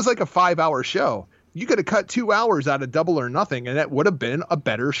of it. That was like a 5-hour show. You could have cut 2 hours out of Double or Nothing, and it would have been a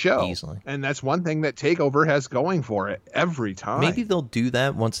better show. Easily. And that's one thing that TakeOver has going for it every time. Maybe they'll do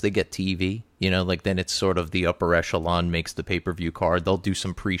that once they get TV. Then it's sort of the upper echelon makes the pay-per-view card. They'll do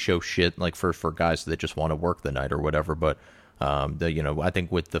some pre-show shit, for guys that just want to work the night or whatever. But I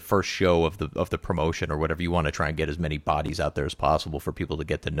think with the first show of the promotion or whatever, you want to try and get as many bodies out there as possible for people to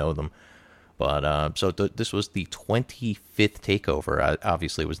get to know them. But this was the 25th takeover.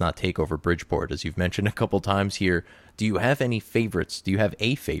 Obviously, it was not Takeover Bridgeport, as you've mentioned a couple times here. Do you have any favorites? Do you have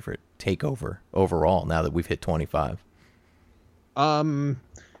a favorite takeover overall now that we've hit 25?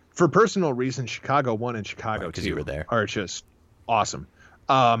 For personal reasons, Chicago 1 and Chicago 2 you were there. Are just awesome.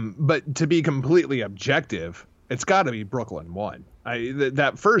 But to be completely objective, it's got to be Brooklyn 1.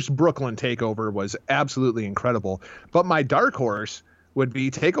 That first Brooklyn takeover was absolutely incredible. But my dark horse would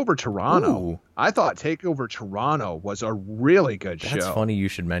be TakeOver Toronto. Ooh. I thought TakeOver Toronto was a really good show. That's funny you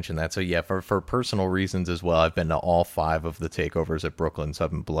should mention that. So yeah, for personal reasons as well, I've been to all 5 of the takeovers at Brooklyn, so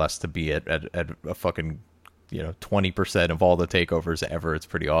I've been blessed to be at a fucking 20% of all the takeovers ever. It's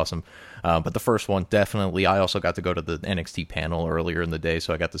pretty awesome. But the first one, definitely. I also got to go to the NXT panel earlier in the day,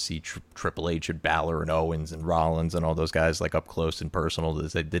 so I got to see Triple H and Balor and Owens and Rollins and all those guys up close and personal.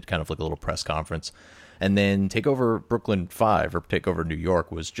 They did kind of a little press conference. And then TakeOver Brooklyn 5 or TakeOver New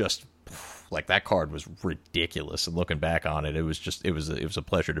York was just that card was ridiculous. And looking back on it, it was a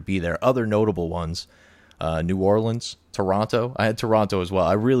pleasure to be there. Other notable ones, New Orleans, Toronto. I had Toronto as well.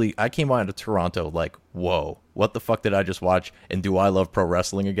 I came out of Toronto whoa, what the fuck did I just watch? And do I love pro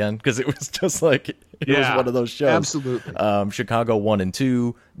wrestling again? Because it was just it was one of those shows. Absolutely. Chicago 1 and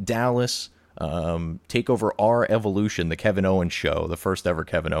 2, Dallas. TakeOver R Evolution, the Kevin Owens show, the first ever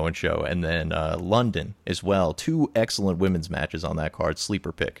Kevin Owens show, and then London as well. 2 excellent women's matches on that card.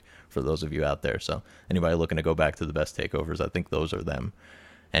 Sleeper pick for those of you out there. So anybody looking to go back to the best takeovers, I think those are them.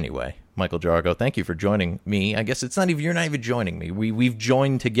 Anyway, Michael Jargo, thank you for joining me. I guess you're not even joining me. We've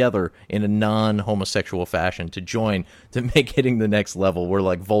joined together in a non-homosexual fashion to make Hitting the Next Level. We're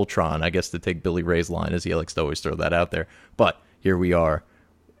like Voltron, I guess, to take Billy Ray's line, as he likes to always throw that out there. But here we are.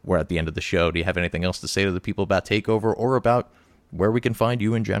 We're at the end of the show. Do you have anything else to say to the people about TakeOver or about where we can find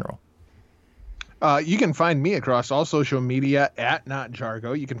you in general? You can find me across all social media at Not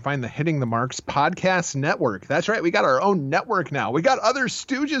Jargo. You can find the Hitting the Marks podcast network. That's right. We got our own network now. We got other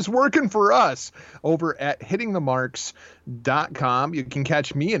stooges working for us over at hittingthemarks.com. You can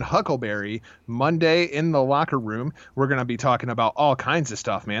catch me and Huckleberry Monday in the locker room. We're going to be talking about all kinds of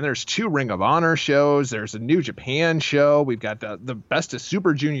stuff, man. There's 2 Ring of Honor shows. There's a New Japan show. We've got the Best of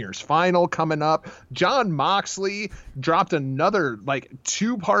Super Juniors final coming up. Jon Moxley dropped another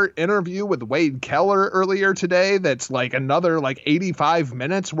 2-part interview with Wade Keller earlier today. That's another 85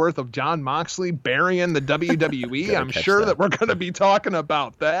 minutes worth of Jon Moxley burying the WWE. I'm sure that we're going to be talking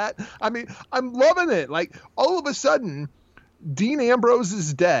about that. I mean, I'm loving it. All of a sudden, Dean Ambrose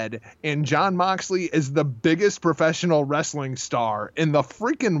is dead and Jon Moxley is the biggest professional wrestling star in the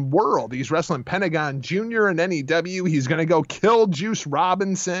freaking world. He's wrestling Pentagon Jr. in NEW. He's going to go kill Juice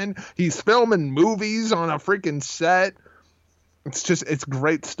Robinson. He's filming movies on a freaking set. It's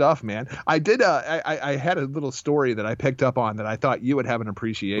great stuff, man. I had a little story that I picked up on that I thought you would have an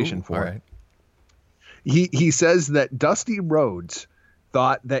appreciation for. All right. He says that Dusty Rhodes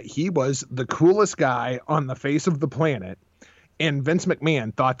thought that he was the coolest guy on the face of the planet, and Vince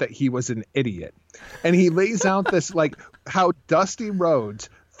McMahon thought that he was an idiot. And he lays out this how Dusty Rhodes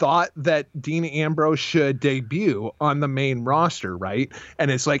thought that Dean Ambrose should debut on the main roster, right?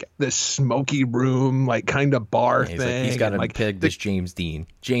 And it's this smoky room, kind of bar thing. He's got to peg this James Dean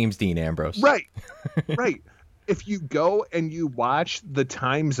Ambrose. Right, right. If you go and you watch the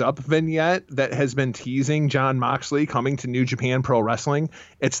Time's Up vignette that has been teasing Jon Moxley coming to New Japan Pro Wrestling,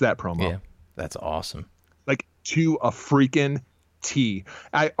 it's that promo. Yeah, that's awesome. To a freaking T.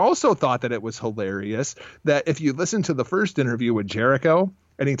 I also thought that it was hilarious that if you listen to the first interview with Jericho,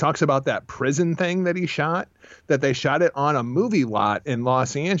 and he talks about that prison thing that he shot, that they shot it on a movie lot in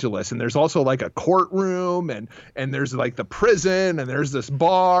Los Angeles. And there's also a courtroom and there's the prison and there's this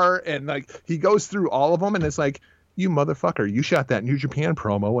bar. And he goes through all of them. And it's you motherfucker, you shot that New Japan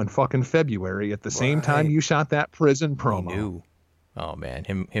promo in fucking February at the same time you shot that prison promo. He knew. Oh man,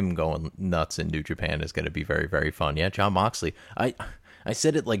 him going nuts in New Japan is going to be very, very fun. Yeah, Jon Moxley. I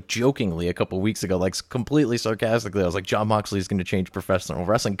said it jokingly a couple weeks ago, completely sarcastically. I was Jon Moxley is going to change professional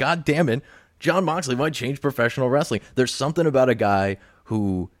wrestling. God damn it, Jon Moxley might change professional wrestling. There's something about a guy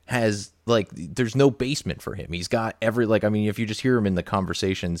who has there's no basement for him. He's got every if you just hear him in the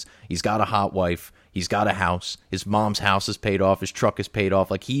conversations, he's got a hot wife, he's got a house, his mom's house is paid off, his truck is paid off.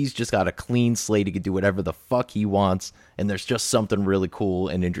 He's just got a clean slate. He can do whatever the fuck he wants, and there's just something really cool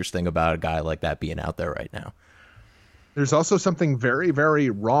and interesting about a guy like that being out there right now. There's also something very, very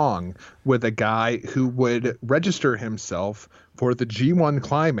wrong with a guy who would register himself for the G1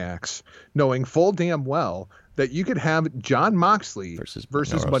 Climax, knowing full damn well that you could have Jon Moxley versus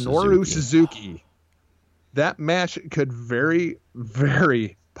Minoru Suzuki. That match could very,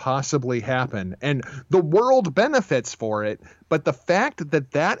 very possibly happen, and the world benefits for it. But the fact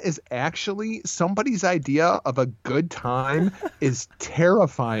that that is actually somebody's idea of a good time is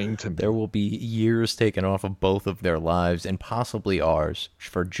terrifying to me. There will be years taken off of both of their lives and possibly ours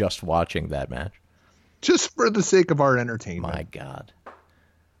for just watching that match. Just for the sake of our entertainment. My God.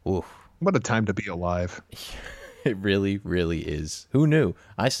 Oof. What a time to be alive. It really, really is. Who knew?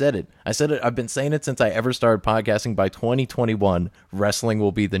 I said it. I've been saying it since I ever started podcasting. By 2021, wrestling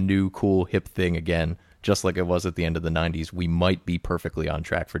will be the new cool hip thing again, just like it was at the end of the 90s. We might be perfectly on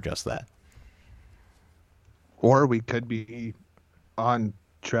track for just that. Or we could be on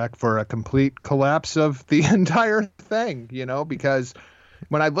track for a complete collapse of the entire thing, because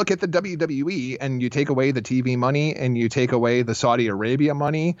when I look at the WWE and you take away the TV money and you take away the Saudi Arabia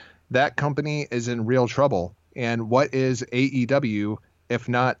money, that company is in real trouble. And what is AEW if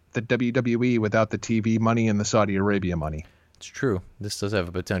not the WWE without the TV money and the Saudi Arabia money? It's true. This does have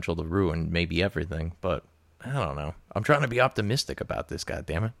a potential to ruin maybe everything, but I don't know. I'm trying to be optimistic about this,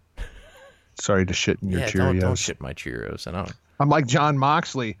 goddammit. Sorry to shit in your Cheerios. Don't shit my Cheerios. I'm like Jon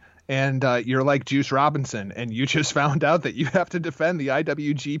Moxley, and you're like Juice Robinson, and you just found out that you have to defend the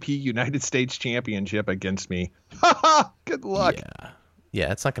IWGP United States Championship against me. Good luck.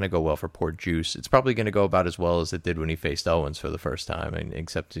 Yeah, it's not going to go well for poor Juice. It's probably going to go about as well as it did when he faced Owens for the first time, and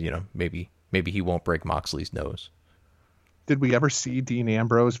except, maybe he won't break Moxley's nose. Did we ever see Dean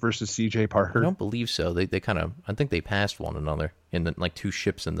Ambrose versus CJ Parker? I don't believe so. They kind of, I think they passed one another in the, two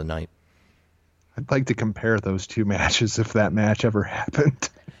ships in the night. I'd like to compare those two matches if that match ever happened.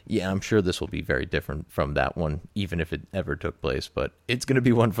 Yeah, I'm sure this will be very different from that one, even if it ever took place. But it's going to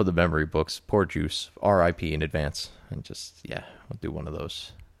be one for the memory books. Poor Juice. R.I.P. in advance. And just, yeah, I'll do one of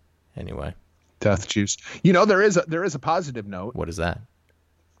those. Anyway. Death Juice. You know, there is a positive note. What is that?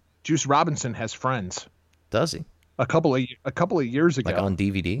 Juice Robinson has friends. Does he? A couple of years ago. Like on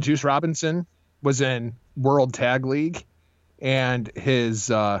DVD? Juice Robinson was in World Tag League, and his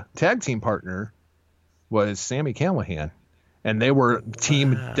tag team partner was Sami Callihan. And they were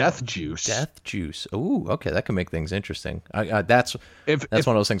Team Death Juice. Death Juice. Ooh, okay, that can make things interesting. That's one of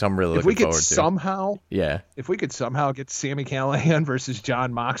those things I'm really looking forward to. If we could somehow get Sami Callihan versus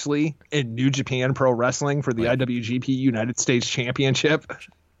Jon Moxley in New Japan Pro Wrestling for the IWGP United States Championship,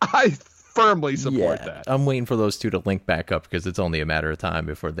 I firmly support that. I'm waiting for those two to link back up because it's only a matter of time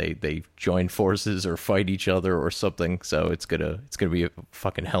before they join forces or fight each other or something. So it's gonna be a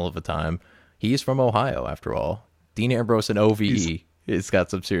fucking hell of a time. He's from Ohio, after all. Dean Ambrose and OVE. It's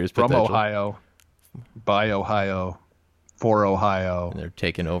got some serious potential. From Ohio, by Ohio, for Ohio. And they're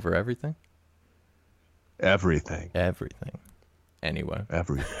taking over everything? Everything. Anyway.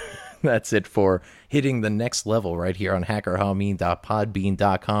 Everything. That's it for Hitting the Next Level right here on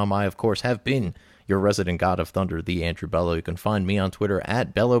hackerhameen.podbean.com. I, of course, have been your resident god of thunder, the Andrew Bello. You can find me on Twitter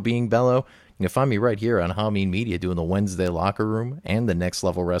at BelloBeingBello. You can find me right here on Hameen Media doing the Wednesday Locker Room and the Next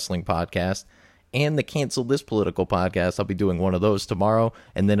Level Wrestling podcast. And the Cancel This Political podcast. I'll be doing one of those tomorrow,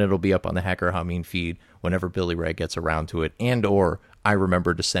 and then it'll be up on the Hacker Hameen feed whenever Billy Ray gets around to it, and or I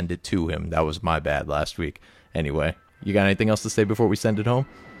remember to send it to him. That was my bad last week. Anyway, you got anything else to say before we send it home?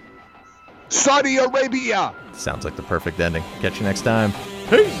 Saudi Arabia! Sounds like the perfect ending. Catch you next time.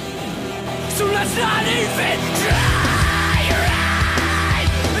 Peace! So let's not even try, right?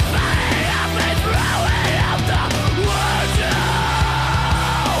 Let's burn it up and throw it out the window.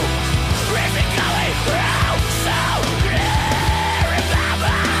 Is it going through so clear in my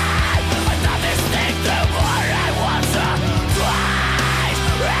mind? I thought this thing through more than once or twice.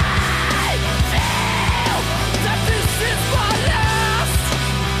 I feel that this is my last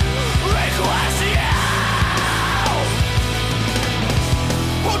request.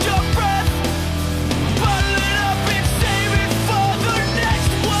 Hold your breath, bottle it up and save it for the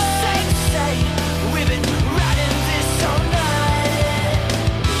next one. Say, we've been riding this all night.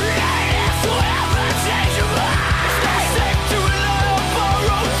 Ladies will ever change your mind. It's not safe to rely on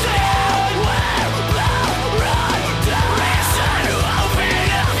borrowed time. We're run down. Listen to open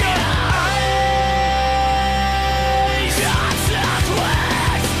up your eyes. God's not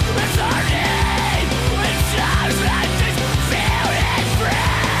words, it's our need. It's times like this, feeling free.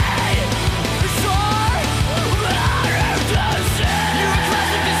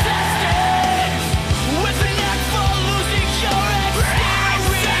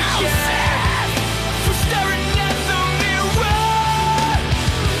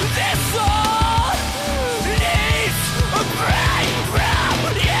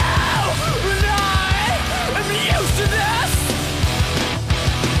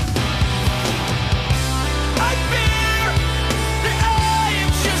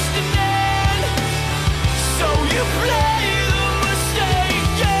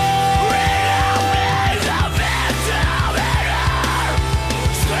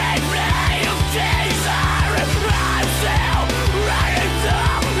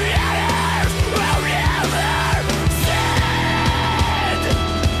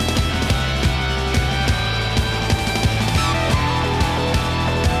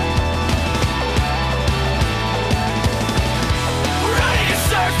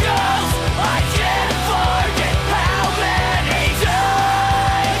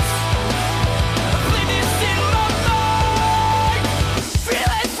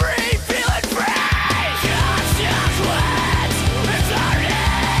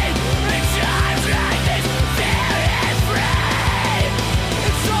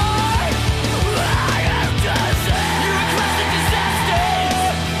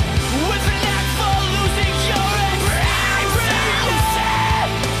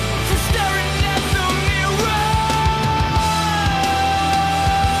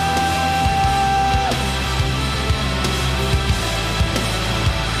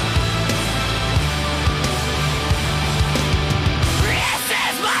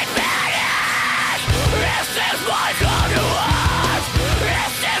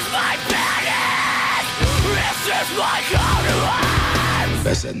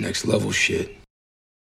 That's that next level shit.